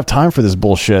weird. You don't have time for this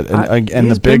bullshit. And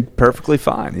he's been perfectly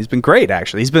fine. He's been great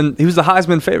actually. He was the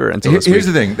Heisman favorite until this week. Here's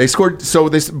the thing. They scored. So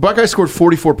Buckeyes scored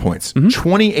 44 points.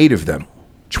 28 of them.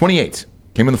 28.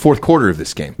 Came in the fourth quarter of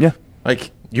this game. Yeah.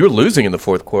 Like, you were losing in the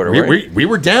fourth quarter, right? We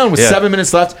were down with 7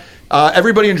 minutes left.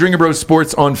 Everybody in Drinking Bros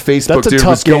Sports on Facebook, That's a tough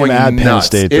was going game at Penn nuts.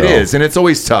 State, it though. is, and it's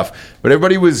always tough. But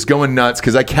everybody was going nuts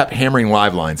because I kept hammering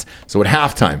live lines. So at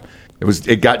halftime,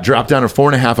 it got dropped down to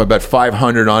 4.5. I bet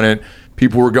 500 on it.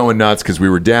 People were going nuts because we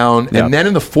were down. Yep. And then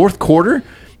in the fourth quarter,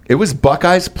 it was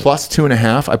Buckeyes plus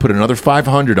 2.5. I put another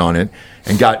 500 on it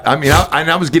and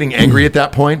I was getting angry at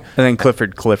that point. And then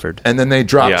Clifford. And then they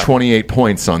dropped 28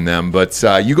 points on them. But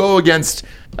you go against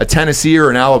a Tennessee or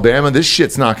an Alabama, this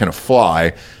shit's not going to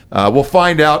fly. We'll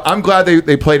find out. I'm glad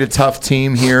they played a tough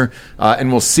team here,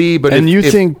 and we'll see. But you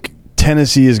think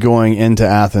Tennessee is going into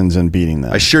Athens and beating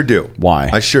them? I sure do. Why?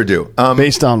 I sure do.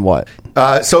 Based on what?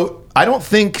 So I don't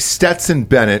think Stetson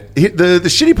Bennett. The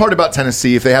shitty part about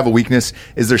Tennessee, if they have a weakness,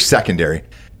 is their secondary.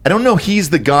 I don't know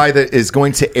he's the guy that is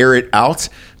going to air it out.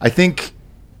 I think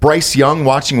Bryce Young,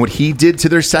 watching what he did to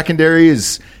their secondary,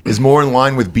 is more in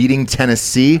line with beating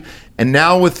Tennessee. And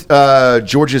now with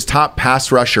Georgia's top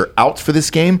pass rusher out for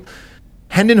this game,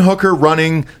 Hendon Hooker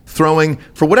running, throwing.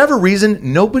 For whatever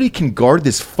reason, nobody can guard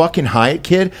this fucking Hyatt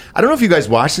kid. I don't know if you guys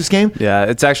watched this game. Yeah,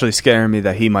 it's actually scaring me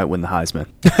that he might win the Heisman.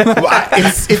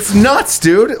 It's nuts,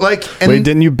 dude. Wait,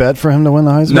 didn't you bet for him to win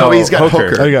the Heisman? No, he's got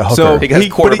Hooker. Oh, you got Hooker.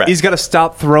 So he's got to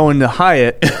stop throwing to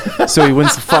Hyatt so he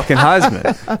wins the fucking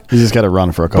Heisman. He's just got to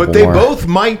run for a couple more. But they both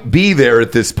might be there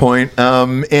at this point.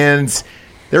 And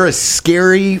they're a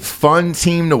scary, fun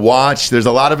team to watch. There's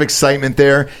a lot of excitement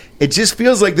there. It just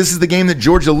feels like this is the game that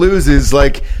Georgia loses.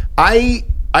 I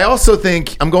also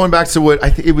think, I'm going back to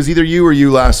what it was either you or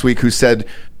you last week who said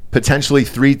potentially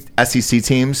 3 SEC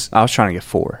teams. I was trying to get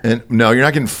 4. And no, you're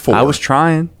not getting 4. I was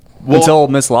trying until Ole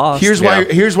Miss lost. Here's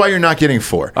why you're not getting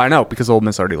 4. I know, because Ole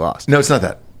Miss already lost. No, it's not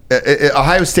that.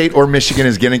 Ohio State or Michigan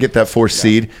is going to get that 4th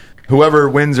seed. Whoever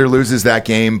wins or loses that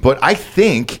game. But I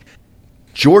think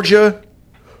Georgia,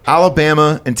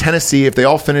 Alabama, and Tennessee, if they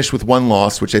all finish with 1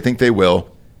 loss, which I think they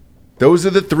will, those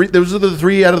are the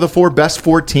 3 out of the 4 best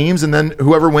 4 teams, and then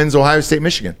whoever wins Ohio State,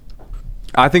 Michigan.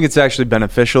 I think it's actually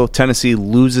beneficial. Tennessee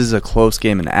loses a close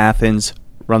game in Athens,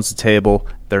 runs the table.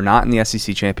 They're not in the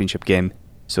SEC championship game,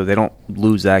 so they don't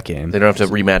lose that game. They don't have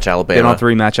to rematch Alabama. They don't have to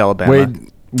rematch Alabama.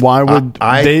 Wait, why would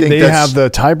they have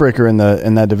the tiebreaker in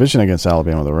that division against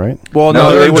Alabama, though, right? Well,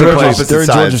 no, they would play. They're in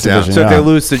Georgia's division. So if they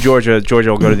lose to Georgia,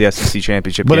 Georgia will go to the SEC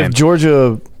championship game.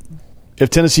 But if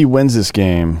Tennessee wins this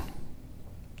game,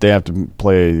 they have to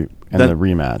play in the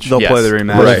rematch. They'll play the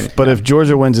rematch. Right. But if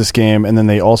Georgia wins this game and then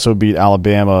they also beat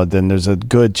Alabama, then there's a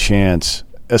good chance,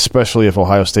 especially if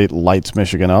Ohio State lights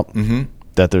Michigan up,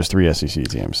 that there's 3 SEC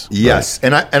teams. Yes,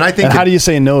 right? and I think. And how do you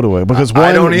say no to it? Because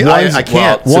I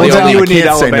can't. You would need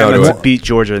say no Alabama to to beat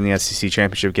Georgia in the SEC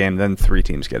championship game. Then 3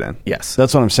 teams get in. Yes,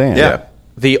 that's what I'm saying. Yeah.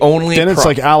 Then it's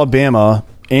like Alabama,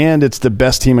 and it's the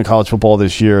best team in college football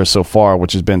this year so far,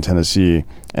 which has been Tennessee.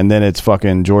 And then it's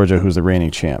fucking Georgia, who's the reigning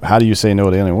champ. How do you say no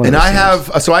to anyone? And I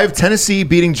have Tennessee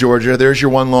beating Georgia. There's your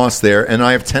 1 loss there. And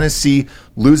I have Tennessee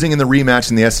losing in the rematch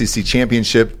in the SEC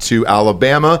championship to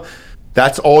Alabama.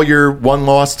 That's all your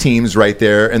 1-loss teams right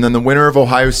there. And then the winner of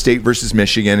Ohio State versus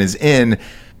Michigan is in.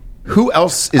 Who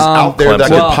else is out there that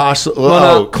Clemson. could possibly?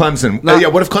 Clemson. No. Yeah,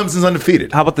 what if Clemson's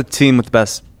undefeated? How about the team with the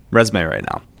best resume right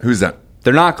now? Who's that?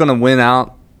 They're not going to win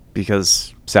out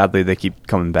because sadly they keep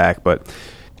coming back, but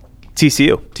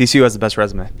TCU has the best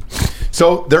resume.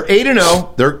 So they're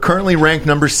 8-0. They're currently ranked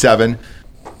number 7.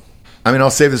 I mean,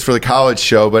 I'll save this for the college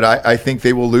show, but I think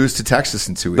they will lose to Texas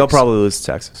in 2 weeks. They'll probably lose to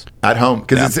Texas at home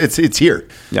because it's here.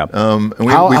 Yeah. And we've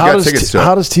got tickets to it.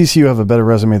 How does TCU have a better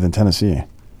resume than Tennessee?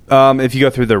 If you go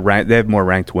through their rank, they have more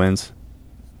ranked wins.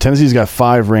 Tennessee's got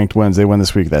 5 ranked wins. They win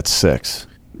this week. That's 6.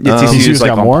 Yeah, TCU's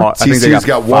got on more? I think they TCU's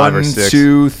got 5 or 1, 6.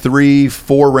 2, 3,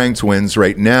 4 ranked wins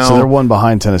right now. So they're one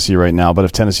behind Tennessee right now. But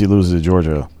if Tennessee loses to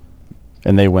Georgia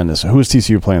and they win this, who's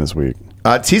TCU playing this week?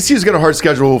 TCU's got a hard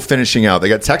schedule finishing out. They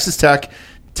got Texas Tech,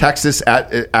 Texas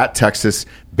at Texas,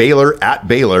 Baylor at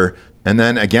Baylor, and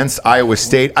then against Iowa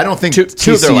State. I don't think Two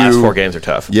TCU, of their last 4 games are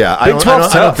tough. Yeah, I Big don't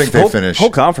 12's tough. think they finish. Whole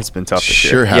conference been tough this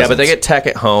Sure year. has. Yeah, but they get Tech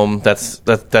at home. That's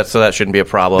so that shouldn't be a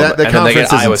problem. That and then they get conference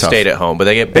isn't Iowa tough. State at home, but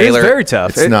they get It's Baylor. very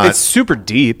tough. It's not. It's super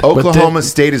deep. Oklahoma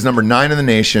State is number 9 in the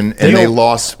nation, and they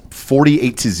lost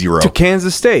 48-0 to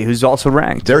Kansas State, who's also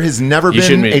ranked. There has never You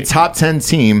shouldn't been be. a top 10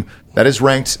 team that is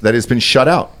ranked that has been shut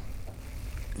out.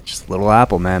 Just Little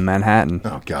Apple, man, Manhattan.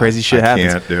 Oh God, Crazy shit I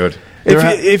happens. can't, dude.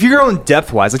 If you're going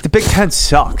depth wise, like the Big Ten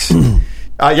sucks.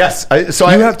 Yes,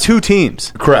 I have 2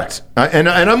 teams, correct, and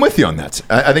I'm with you on that.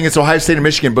 I think it's Ohio State and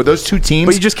Michigan, but those 2 teams.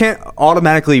 but you just can't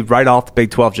automatically write off the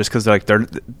Big 12 just because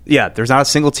there's not a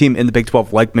single team in the Big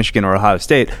 12 like Michigan or Ohio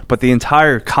State, but the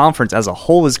entire conference as a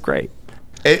whole is great.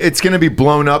 It's going to be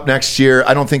blown up next year.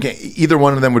 I don't think either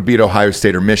one of them would beat Ohio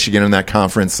State or Michigan in that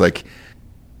conference. Like,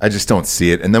 I just don't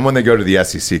see it. And then when they go to the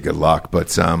SEC, good luck.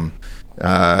 But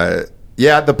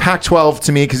yeah, the Pac-12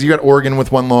 to me, because you got Oregon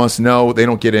with 1 loss. No, they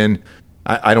don't get in.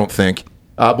 I don't think.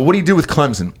 But what do you do with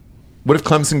Clemson? What if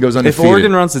Clemson goes undefeated? If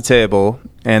Oregon runs the table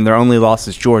and their only loss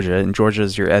is Georgia, and Georgia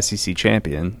is your SEC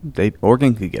champion,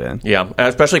 Oregon could get in. Yeah,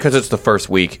 especially because it's the first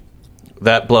week.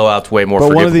 That blowout's way more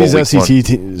But one forgivable. of these SEC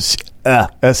teams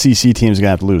is going to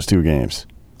have to lose 2 games.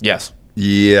 Yes.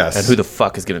 Yes. And who the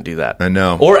fuck is going to do that? I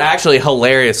know. Or actually,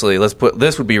 hilariously,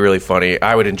 this would be really funny.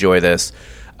 I would enjoy this.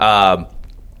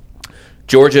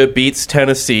 Georgia beats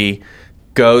Tennessee,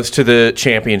 goes to the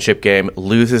championship game,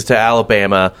 loses to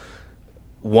Alabama,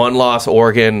 1 loss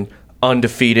Oregon,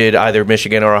 undefeated either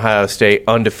Michigan or Ohio State,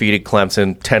 undefeated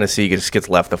Clemson, Tennessee just gets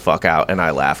left the fuck out, and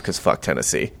I laugh because fuck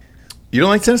Tennessee. You don't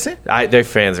like Tennessee? Their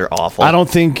fans are awful. I don't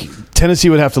think Tennessee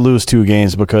would have to lose 2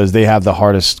 games because they have the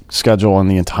hardest schedule in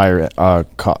the entire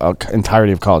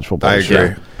entirety of college football. I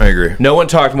agree. No one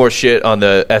talked more shit on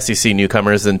the SEC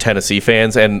newcomers than Tennessee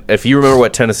fans. And if you remember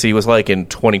what Tennessee was like in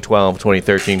 2012,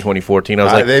 2013, 2014, I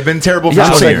was like... they've been terrible for Yeah, I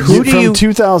was 20 like, years. who do From you...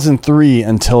 2003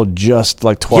 until just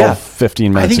like 12, Yeah.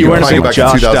 15 minutes I think ago. you were weren't a talking big back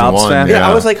Josh in 2001. Dobbs fan? Yeah,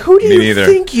 I was like, who do Me you neither.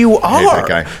 think you I hate are?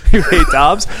 that guy. You hate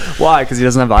Dobbs? Why? Because he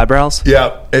doesn't have eyebrows?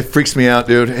 Yeah, it freaks me out,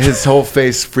 dude. His whole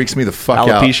face freaks me the fuck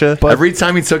Alopecia? out. But- Every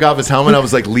time he took off his helmet, I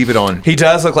was like, leave it on. He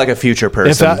does look like a future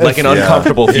person, like an yeah.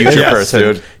 uncomfortable future Yes, person.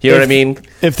 dude. You know what I mean?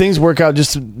 If things work out,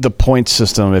 just the point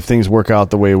system, if things work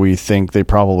out the way we think they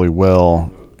probably will,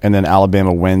 and then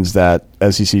Alabama wins that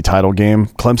SEC title game,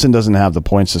 Clemson doesn't have the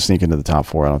points to sneak into the top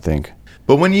 4, I don't think.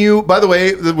 But when you, by the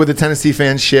way, with the Tennessee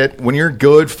fan shit, when you're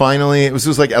good, finally, it was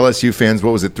just like LSU fans,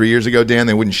 what was it, 3 years ago, Dan?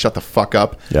 They wouldn't shut the fuck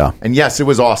up. Yeah. And yes, it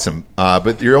was awesome.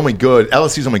 But you're only good,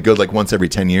 LSU's only good like once every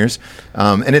 10 years.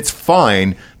 And it's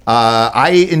fine.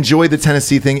 I enjoy the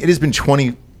Tennessee thing. It has been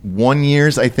 21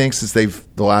 years, I think, since they've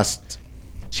the last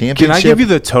championship. Can I give you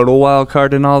the total wild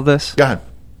card in all of this? Go ahead.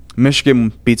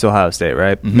 Michigan beats Ohio State,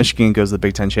 right? Mm-hmm. Michigan goes to the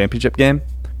Big Ten championship game.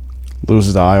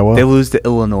 Loses to Iowa. They lose to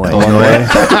Illinois.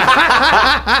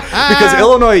 Because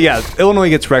Illinois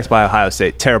gets wrecked by Ohio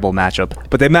State. Terrible matchup.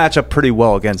 But they match up pretty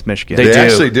well against Michigan. They They do.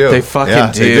 actually do. They fucking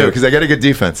yeah, do. They do, because they got a good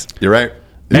defense. You're right.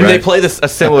 You're And right. they play a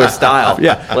similar style.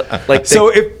 Yeah. Like So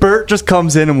if Burt just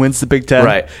comes in and wins the Big Ten.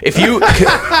 right. If you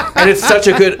and it's such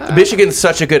a good Michigan's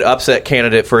such a good upset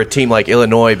candidate for a team like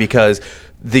Illinois because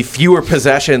the fewer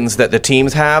possessions that the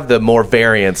teams have, the more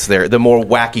variance there, the more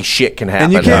wacky shit can happen.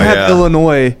 And you can't have yeah.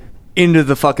 Illinois into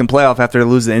the fucking playoff after they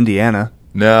lose to Indiana.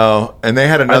 No, and they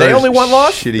had another they only one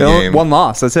loss? shitty They only- game. One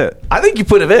loss. That's it. I think you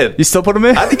put him in. You still put them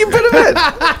in? I think you put him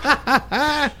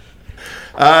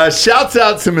in. Shouts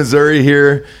out to Missouri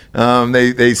here.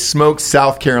 They smoked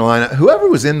South Carolina. Whoever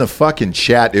was in the fucking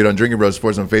chat, dude, on Drinking Bros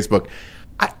Sports on Facebook,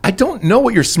 I don't know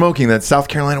what you're smoking, that South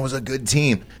Carolina was a good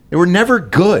team. They were never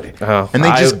good. Oh, and they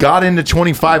just got into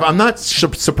 25. I'm not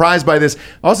surprised by this.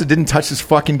 I also didn't touch this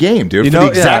fucking game, dude, for the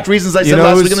exact reasons I said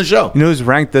last week on the show. You know who's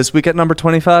ranked this week at number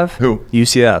 25? Who?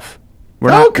 UCF.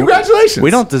 Congratulations.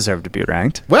 We don't deserve to be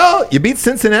ranked. Well, you beat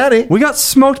Cincinnati. We got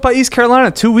smoked by East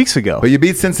Carolina 2 weeks ago. But you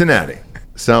beat Cincinnati.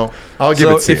 So I'll give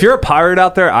it to you. If you're a Pirate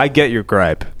out there, I get your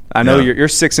gripe. I know you're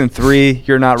 6-3.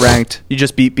 You're not ranked. You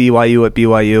just beat BYU at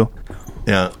BYU.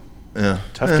 Yeah.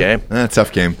 Tough game.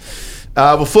 Tough game.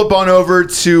 We'll flip on over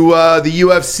to the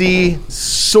UFC.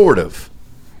 Sort of.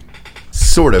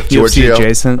 UFC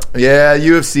adjacent. Yeah,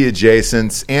 UFC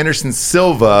adjacent. Anderson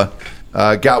Silva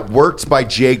got worked by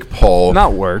Jake Paul.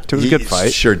 Not worked. It was a good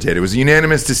fight. Sure did. It was a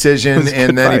unanimous decision,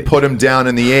 and then he put him down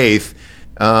in the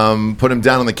 8th. Put him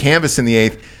down on the canvas in the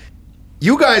 8th.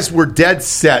 You guys were dead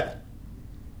set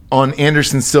on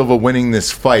Anderson Silva winning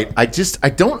this fight. I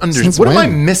don't understand. What am I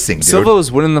missing, dude? Silva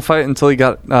was winning the fight until he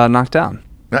got knocked down.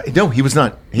 No, he was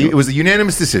not. It was a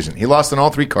unanimous decision. He lost on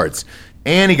all 3 cards,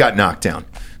 and he got knocked down.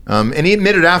 And he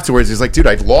admitted afterwards, he's like, dude,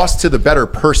 I lost to the better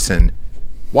person.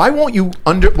 Why won't you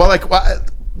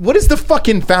what is the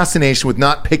fucking fascination with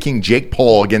not picking Jake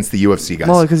Paul against the UFC guys?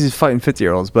 Well, because he's fighting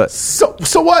 50-year-olds, but... So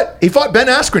what? He fought Ben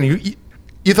Askren.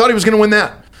 You thought he was going to win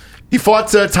that. He fought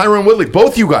Tyron Woodley.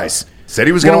 Both you guys said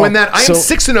he was going to win that. I am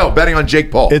 6-0 betting on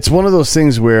Jake Paul. It's one of those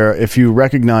things where if you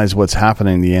recognize what's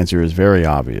happening, the answer is very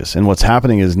obvious. And what's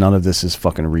happening is none of this is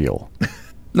fucking real.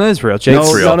 No, it's real.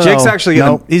 Jake's real. No, Jake's actually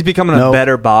he's becoming a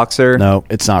better boxer. No,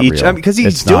 it's not real. Because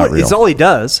he's doing it's all he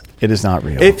does. It is not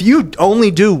real. If you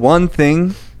only do one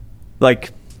thing,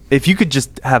 like if you could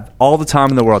just have all the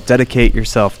time in the world, dedicate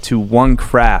yourself to one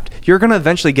craft, you're going to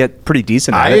eventually get pretty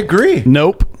decent at it. I agree.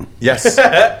 Nope. Yes.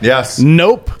 Yes.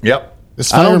 Nope. Yep.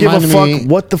 I don't give a fuck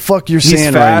what the fuck you're saying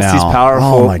He's right fast. now. He's powerful.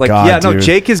 Oh my God, dude.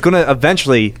 Jake is going to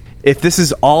eventually, if this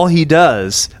is all he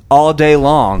does all day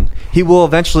long, he will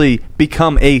eventually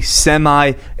become a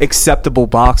semi-acceptable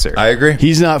boxer. I agree.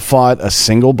 He's not fought a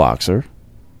single boxer,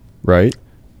 right?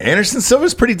 Anderson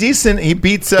Silva's pretty decent. He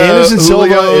beats Anderson Silva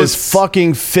Julio's is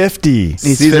fucking 50.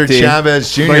 He's Cesar 50,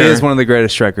 Chavez Jr. But he is one of the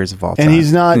greatest strikers of all time. And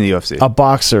he's not in the UFC. a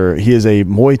boxer. He is a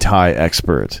Muay Thai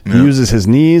expert. He uses his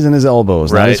knees and his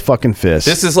elbows, not his fucking fists.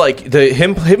 This is like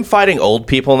him fighting old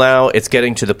people now. It's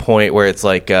getting to the point where it's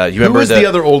like you remember Who was the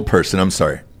other old person? I'm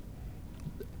sorry.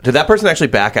 Did that person actually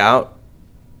back out?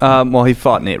 Well, he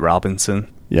fought Nate Robinson.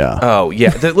 Yeah. Oh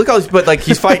yeah. But like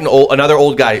he's fighting another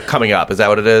old guy coming up. Is that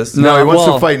what it is? No, he wants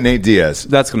to fight Nate Diaz.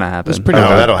 That's going to happen.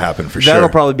 That'll happen for sure. That'll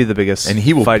probably be the biggest. And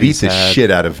he will fight beat the had. shit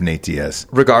out of Nate Diaz.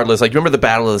 Regardless, like you remember the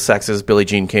Battle of the Sexes, Billie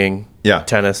Jean King,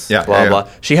 tennis, blah blah.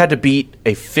 She had to beat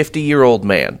a 50-year-old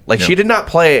man. Like she did not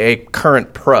play a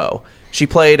current pro. She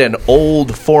played an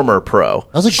old former pro.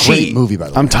 That was a great movie, by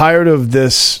the way. I'm tired of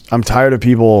this. I'm tired of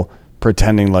people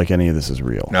pretending like any of this is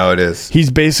real. No, it is.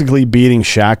 He's basically beating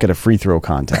Shaq at a free throw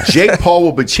contest. Jake Paul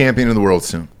will be champion of the world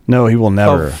soon. No, he will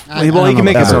never. He can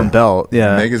make his own belt.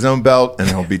 Yeah, make his own belt, and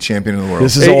he'll be champion of the world.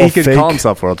 This is all he fake. could call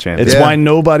himself world champion. It's why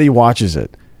nobody watches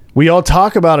it. We all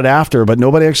talk about it after, but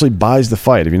nobody actually buys the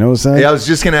fight. Have you noticed that? Yeah, I was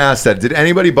just going to ask that. Did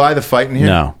anybody buy the fight in here?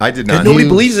 No. I did not. And nobody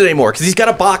believes it anymore because he's got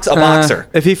a boxer.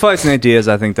 If he fights Nate Diaz,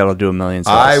 I think that'll do $1 million.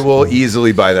 I will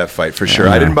easily buy that fight for sure.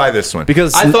 I didn't buy this one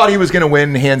because I thought he was going to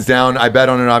win hands down. I bet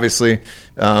on it, obviously.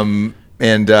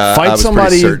 Fight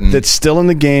somebody that's still in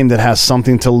the game that has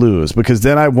something to lose, because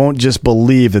then I won't just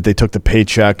believe that they took the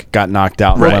paycheck, got knocked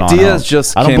out, and went on Diaz home.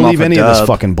 just I don't came believe off a any of this dub.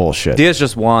 fucking bullshit. Diaz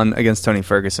just won against Tony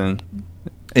Ferguson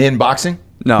in boxing.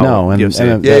 No, and his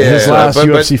last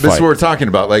UFC This fight. is what we're talking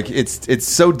about. Like it's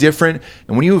so different,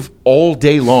 and when you have all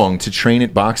day long to train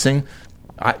at boxing,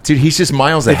 dude, he's just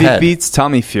miles If ahead. he beats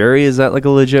Tommy Fury, is that like a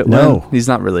legit No. win? He's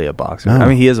not really a boxer. No. I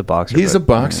mean, he is a boxer. He's a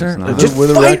boxer. Just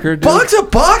with a fight, record. box a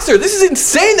boxer. This is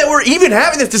insane that we're even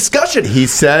having this discussion. He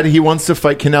said he wants to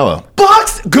fight Canelo.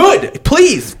 Box, good,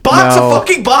 please. Box No. a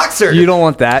fucking boxer. You don't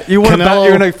want that. You want Canelo-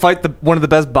 you're going to fight one of the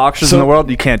best boxers in the world.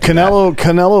 You can't. Do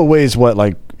Canelo weighs what,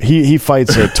 like he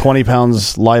fights at 20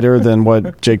 pounds lighter than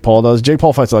what Jake Paul does. Jake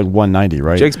Paul fights at like 190,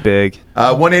 right? Jake's big.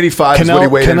 185 is what he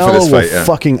weighed in for this will fight. Yeah.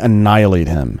 fucking annihilate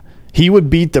him. He would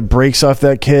beat the brakes off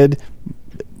that kid.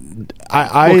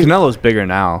 Well, Canelo's bigger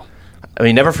now. I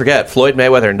mean, never forget, Floyd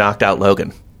Mayweather knocked out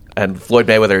Logan. And Floyd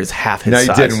Mayweather is half his No, size.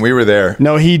 you didn't. We were there.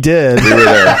 No, he did. We were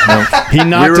there. No. He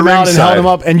knocked We were him out and ringside. held him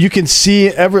up, and you can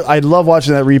see I love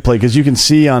watching that replay because you can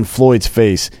see on Floyd's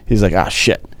face. He's like,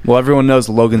 shit. Well, everyone knows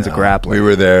Logan's a grappler. We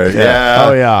were there. Yeah.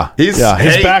 Oh yeah.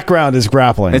 His background is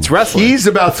grappling. It's wrestling. He's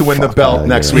about to win the belt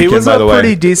next He weekend. was by a the way.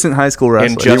 pretty decent high school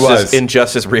wrestler.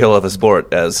 Injustice real of a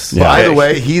sport as. By the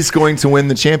way, he's going to win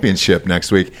the championship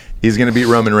next week. He's going to beat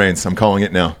Roman Reigns. I'm calling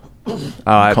it now.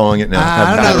 I'm calling it now.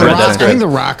 I don't know. The Rock, I think The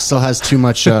Rock still has too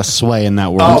much sway in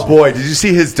that world. Oh boy, did you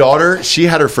see his daughter? She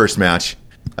had her first match.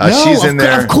 She's in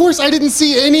there. Of course, I didn't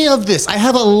see any of this. I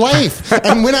have a life.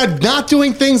 And when I'm not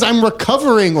doing things, I'm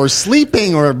recovering or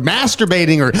sleeping or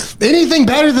masturbating or anything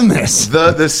better than this.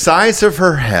 The size of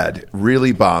her head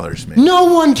really bothers me.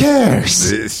 No one cares.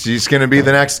 She's going to be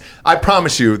the next. I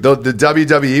promise you, the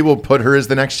WWE will put her as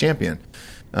the next champion.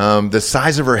 The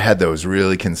size of her head, though, is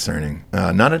really concerning.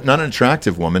 Not an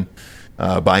attractive woman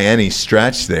by any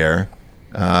stretch there.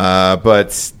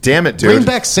 But damn it, dude. Bring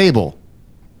back Sable.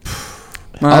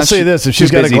 I'll say this: if she's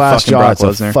got a glass jaw, it's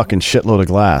a fucking shitload of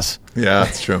glass. Yeah,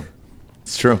 it's true.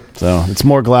 It's true. So it's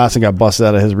more glass than got busted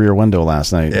out of his rear window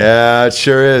last night. Yeah, it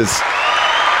sure is.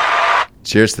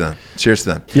 Cheers to them. Cheers to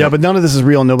them. Yeah, but none of this is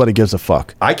real. Nobody gives a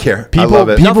fuck. I care. I People- love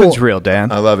it. people- Nothing's real,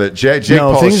 Dan. I love it. Jake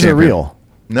No, Paul's things are champion. real.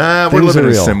 Nah, we're Things living are in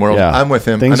a real. sim world. Yeah. I'm with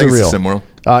him. Things I think are it's real. a sim world.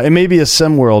 It may be a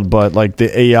sim world, but like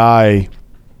the AI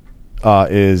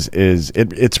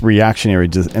it's reactionary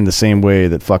in the same way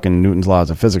that fucking Newton's laws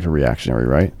of physics are reactionary,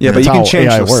 right? Yeah, but That's you can how change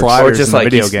AI the works. sliders Or just in the like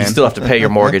video you game. still have to pay your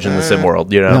mortgage in the sim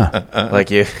world, you know?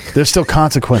 Like you. There's still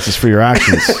consequences for your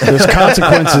actions. There's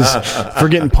consequences for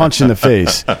getting punched in the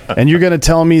face. And you're going to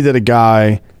tell me that a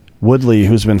guy, Woodley,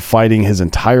 who's been fighting his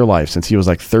entire life since he was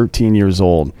like 13 years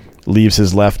old, leaves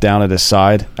his left down at his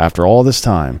side after all this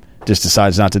time, just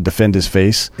decides not to defend his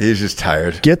face? He's just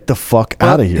tired. Get the fuck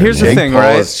out of here. Here's the man. thing, Paul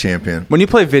right? is champion. When you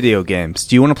play video games,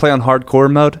 do you want to play on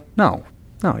hardcore mode? No,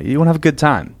 you want to have a good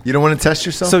time. You don't want to test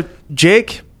yourself? So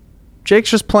Jake's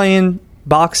just playing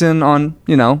boxing on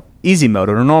easy mode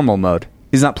or normal mode.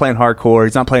 He's not playing hardcore.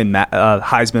 He's not playing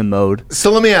Heisman mode.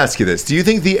 So let me ask you this. Do you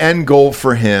think the end goal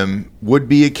for him would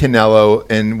be a Canelo,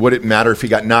 and would it matter if he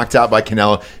got knocked out by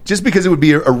Canelo? Just because it would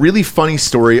be a really funny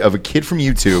story of a kid from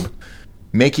YouTube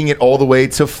making it all the way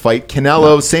to fight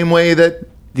Canelo, same way that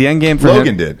The end game for Logan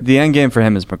him, did. The end game for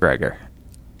him is McGregor.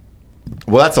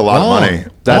 well, that's a lot Wrong. of money.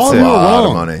 That's All it. you're A lot of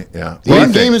wrong. money. Yeah. The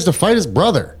end game is to fight his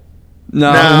brother.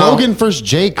 No, No. Logan versus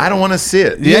Jake. I don't want to see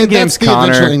it. The end game's that's the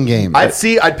eventual Conor. end game.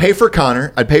 I'd pay for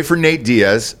Conor. I'd pay for Nate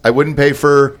Diaz. I wouldn't pay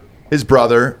for his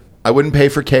brother. I wouldn't pay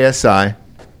for KSI.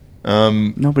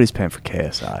 nobody's paying for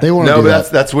KSI. They want to No, do but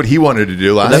that. that's what he wanted to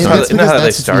do last That's time. how- isn't that how they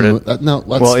that's started? No,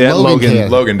 that's Well, yeah, Logan-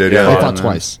 Logan did, They yeah. fought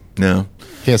twice. No.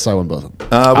 KSI won both of them.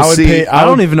 We'll I would see. pay- I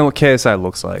don't even know what KSI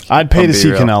looks like. I'd pay I'll to be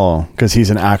see real. Canelo because he's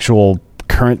an actual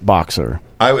current boxer.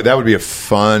 That would be a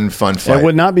fun fight. It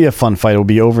would not be a fun fight. It would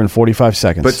be over in 45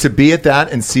 seconds. But to be at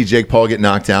that and see Jake Paul get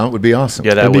knocked out would be awesome.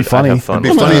 Yeah, that It'd be would funny. I'd have fun.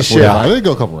 It'd be funny as shit. Yeah, I would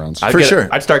go a couple rounds. I'd for get- sure.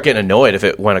 I'd start getting annoyed if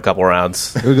it went a couple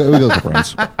rounds. We go a couple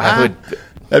rounds. I would.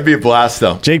 That'd be a blast,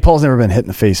 though. Jake Paul's never been hit in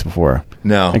the face before.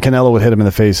 No. And Canelo would hit him in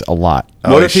the face a lot.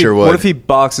 Oh, he sure would. What if he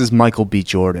boxes Michael B.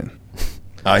 Jordan?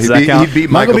 He'd, that count? he'd beat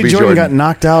Michael B. Jordan got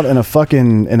knocked out in a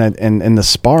fucking in the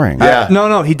sparring. Yeah.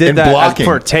 No, he did In that blocking.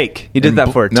 for a take. He did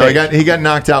that for a take. No, he got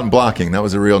knocked out in blocking. That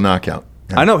was a real knockout.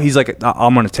 I know. He's like,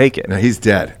 I'm going to take it. No, he's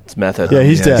dead. It's method. Yeah,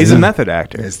 he's dead. He's a method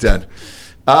actor. He's dead.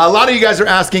 A lot of you guys are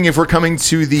asking if we're coming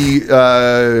to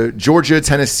the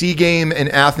Georgia-Tennessee game in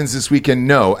Athens this weekend.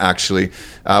 No, actually.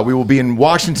 We will be in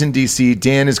Washington, D.C.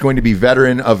 Dan is going to be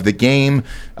veteran of the game.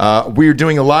 We're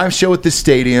doing a live show at the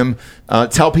stadium.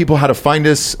 Tell people how to find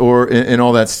us and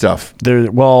all that stuff.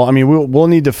 We'll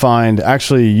need to find.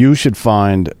 Actually, you should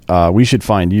find. We should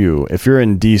find you. If you're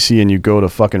in D.C. and you go to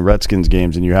fucking Redskins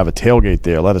games and you have a tailgate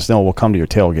there, let us know. We'll come to your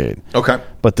tailgate. Okay.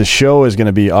 But the show is going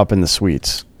to be up in the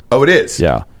suites Oh, it is?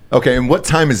 Yeah. Okay, and what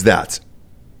time is that?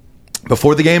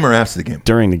 Before the game or after the game?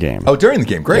 during the game. Oh, during the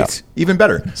game. Great. Yeah. Even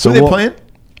better. So Who are they we'll- playing?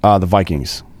 The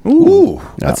Vikings. Ooh,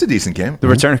 that's a decent game. The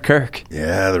return of Kirk.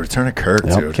 Yeah, the return of Kirk,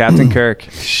 Yep. dude. Captain Kirk.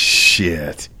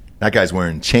 Shit. That guy's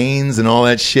wearing chains and all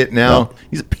that shit now.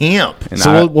 He's a pimp. And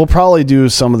So we'll probably do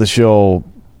some of the show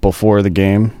before the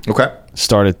game. Okay.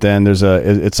 Start it then. It's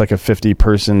like a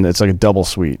 50-person. It's like a double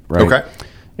suite, right? Okay.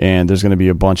 And there's going to be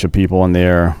a bunch of people in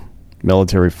there,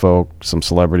 military folk, some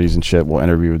celebrities and shit. We'll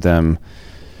interview them.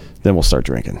 Then we'll start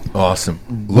drinking. Awesome.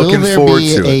 Will Looking there forward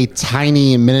be to a it.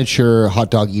 tiny miniature hot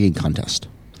dog eating contest?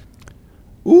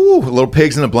 Ooh, little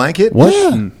pigs in a blanket? What?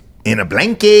 Yeah. In a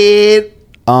blanket.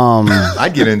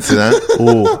 I'd get into that.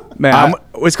 Ooh, man,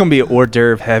 it's going to be hors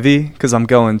d'oeuvre heavy because I'm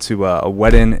going to a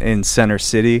wedding in Center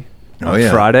City on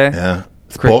Friday. Yeah.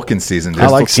 It's Balkan season, dude. I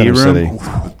like Crystal Center Key City. Room.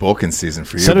 It's Balkan season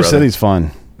for you, Center brother. City's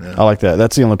fun. I like that.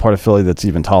 That's the only part of Philly that's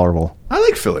even tolerable. I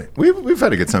like Philly. We've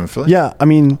had a good time in Philly. Yeah, I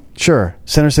mean, sure.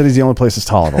 Center City's the only place that's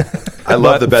tolerable. I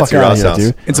love the Fuck Betsy outta Ross here, house.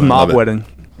 dude. It's a I mob love it. wedding.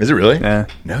 Is it really? Yeah.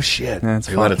 No shit. Yeah, it's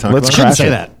Are you allowed fun. to talk Let's about crash Shouldn't say it.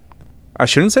 that. I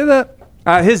shouldn't say that.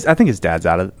 I think his dad's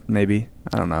out of it, maybe.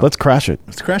 I don't know. Let's crash it.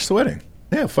 Let's crash the wedding.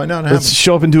 Yeah, find out how. Let's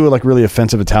show up and do a like really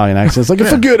offensive Italian accent. It's like,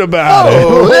 forget about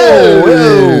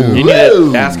it. You need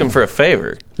to ask him for a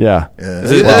favor. Yeah.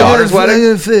 Is it the daughter's wedding?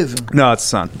 No, it's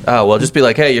son. Oh, well, just be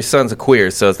like, hey, your son's a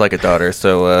queer, so it's like a daughter,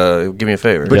 so give me a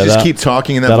favor. But Yeah, just that- keep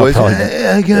talking in that that'll voice. probably-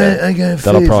 I got a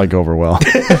That'll favor. probably go over well.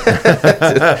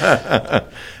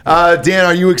 Dan,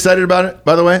 are you excited about it,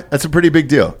 by the way? That's a pretty big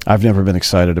deal. I've never been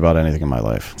excited about anything in my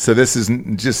life. So this is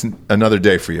just another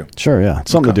day for you. Sure, yeah.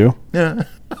 It's something to do. Yeah.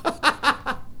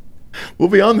 We'll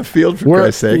be on the field, for We're,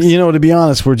 Christ's sakes. you know, to be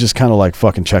honest, we're just kind of like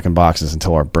fucking checking boxes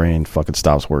until our brain fucking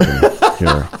stops working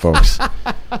here, folks.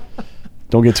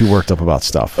 Don't get too worked up about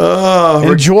stuff.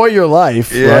 Enjoy your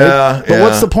life, Yeah, right? But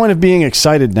what's the point of being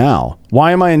excited now?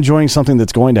 Why am I enjoying something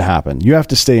that's going to happen? You have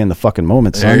to stay in the fucking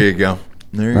moment, son. There you go.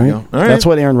 There you Right? go. All right. That's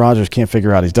what Aaron Rodgers can't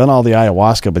figure out. He's done all the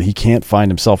ayahuasca, but he can't find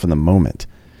himself in the moment.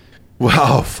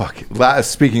 Wow, fuck.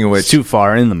 Speaking of It's which, too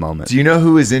far in the moment. do you know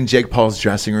who was in Jake Paul's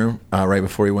dressing room right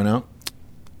before he went out?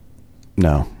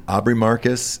 No. Aubrey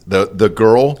Marcus, the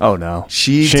girl. Oh, no.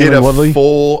 She Shailene did a Woodley?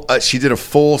 full. She did a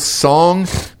full song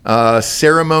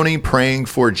ceremony praying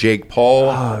for Jake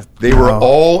Paul. They were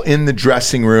all in the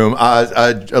dressing room.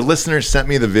 A listener sent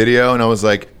me the video, and I was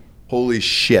like, "Holy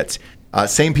shit!"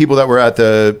 Same people that were at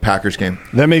the Packers game.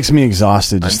 That makes me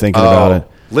exhausted just thinking about it.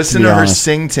 Listen be to her honest.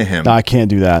 sing to him. No, I can't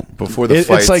do that. Before the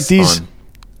fight's it's like these, on.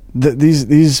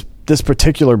 this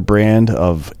particular brand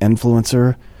of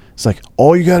influencer. It's like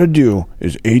all you got to do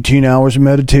is 18 hours of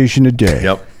meditation a day.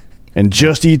 Yep. And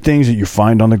just eat things that you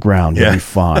find on the ground. You'll Yeah. be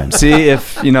fine. See,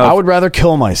 if, you know, I would rather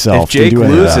kill myself. if Jake than do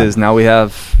any of that. loses, now we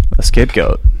have a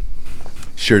scapegoat.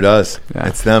 Sure does. Yeah.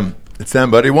 It's them. It's them,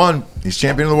 but he won. He's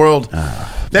champion of the world.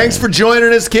 Thanks for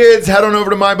joining us, kids. Head on over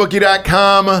to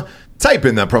mybookie.com. Type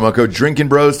in that promo code Drinking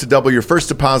Bros to double your first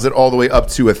deposit all the way up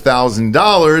to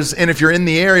 $1,000. And if you're in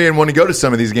the area and want to go to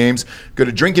some of these games, go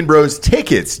to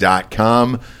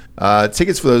drinkingbrostickets.com.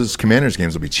 Tickets for those Commanders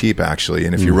games will be cheap, actually.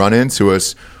 And if you run into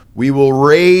us, we will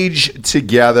rage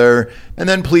together. And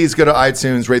then please go to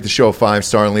iTunes, rate the show a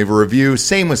 5-star, and leave a review.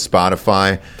 Same with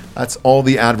Spotify. That's all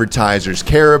the advertisers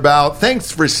care about.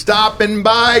 Thanks for stopping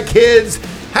by, kids.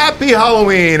 Happy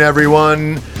Halloween,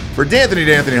 everyone. For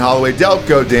D'Anthony Holloway,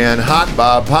 Delco Dan, Hot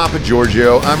Bob, Papa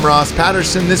Giorgio, I'm Ross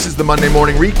Patterson. This is the Monday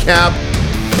Morning Recap.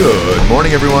 Good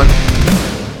morning, everyone.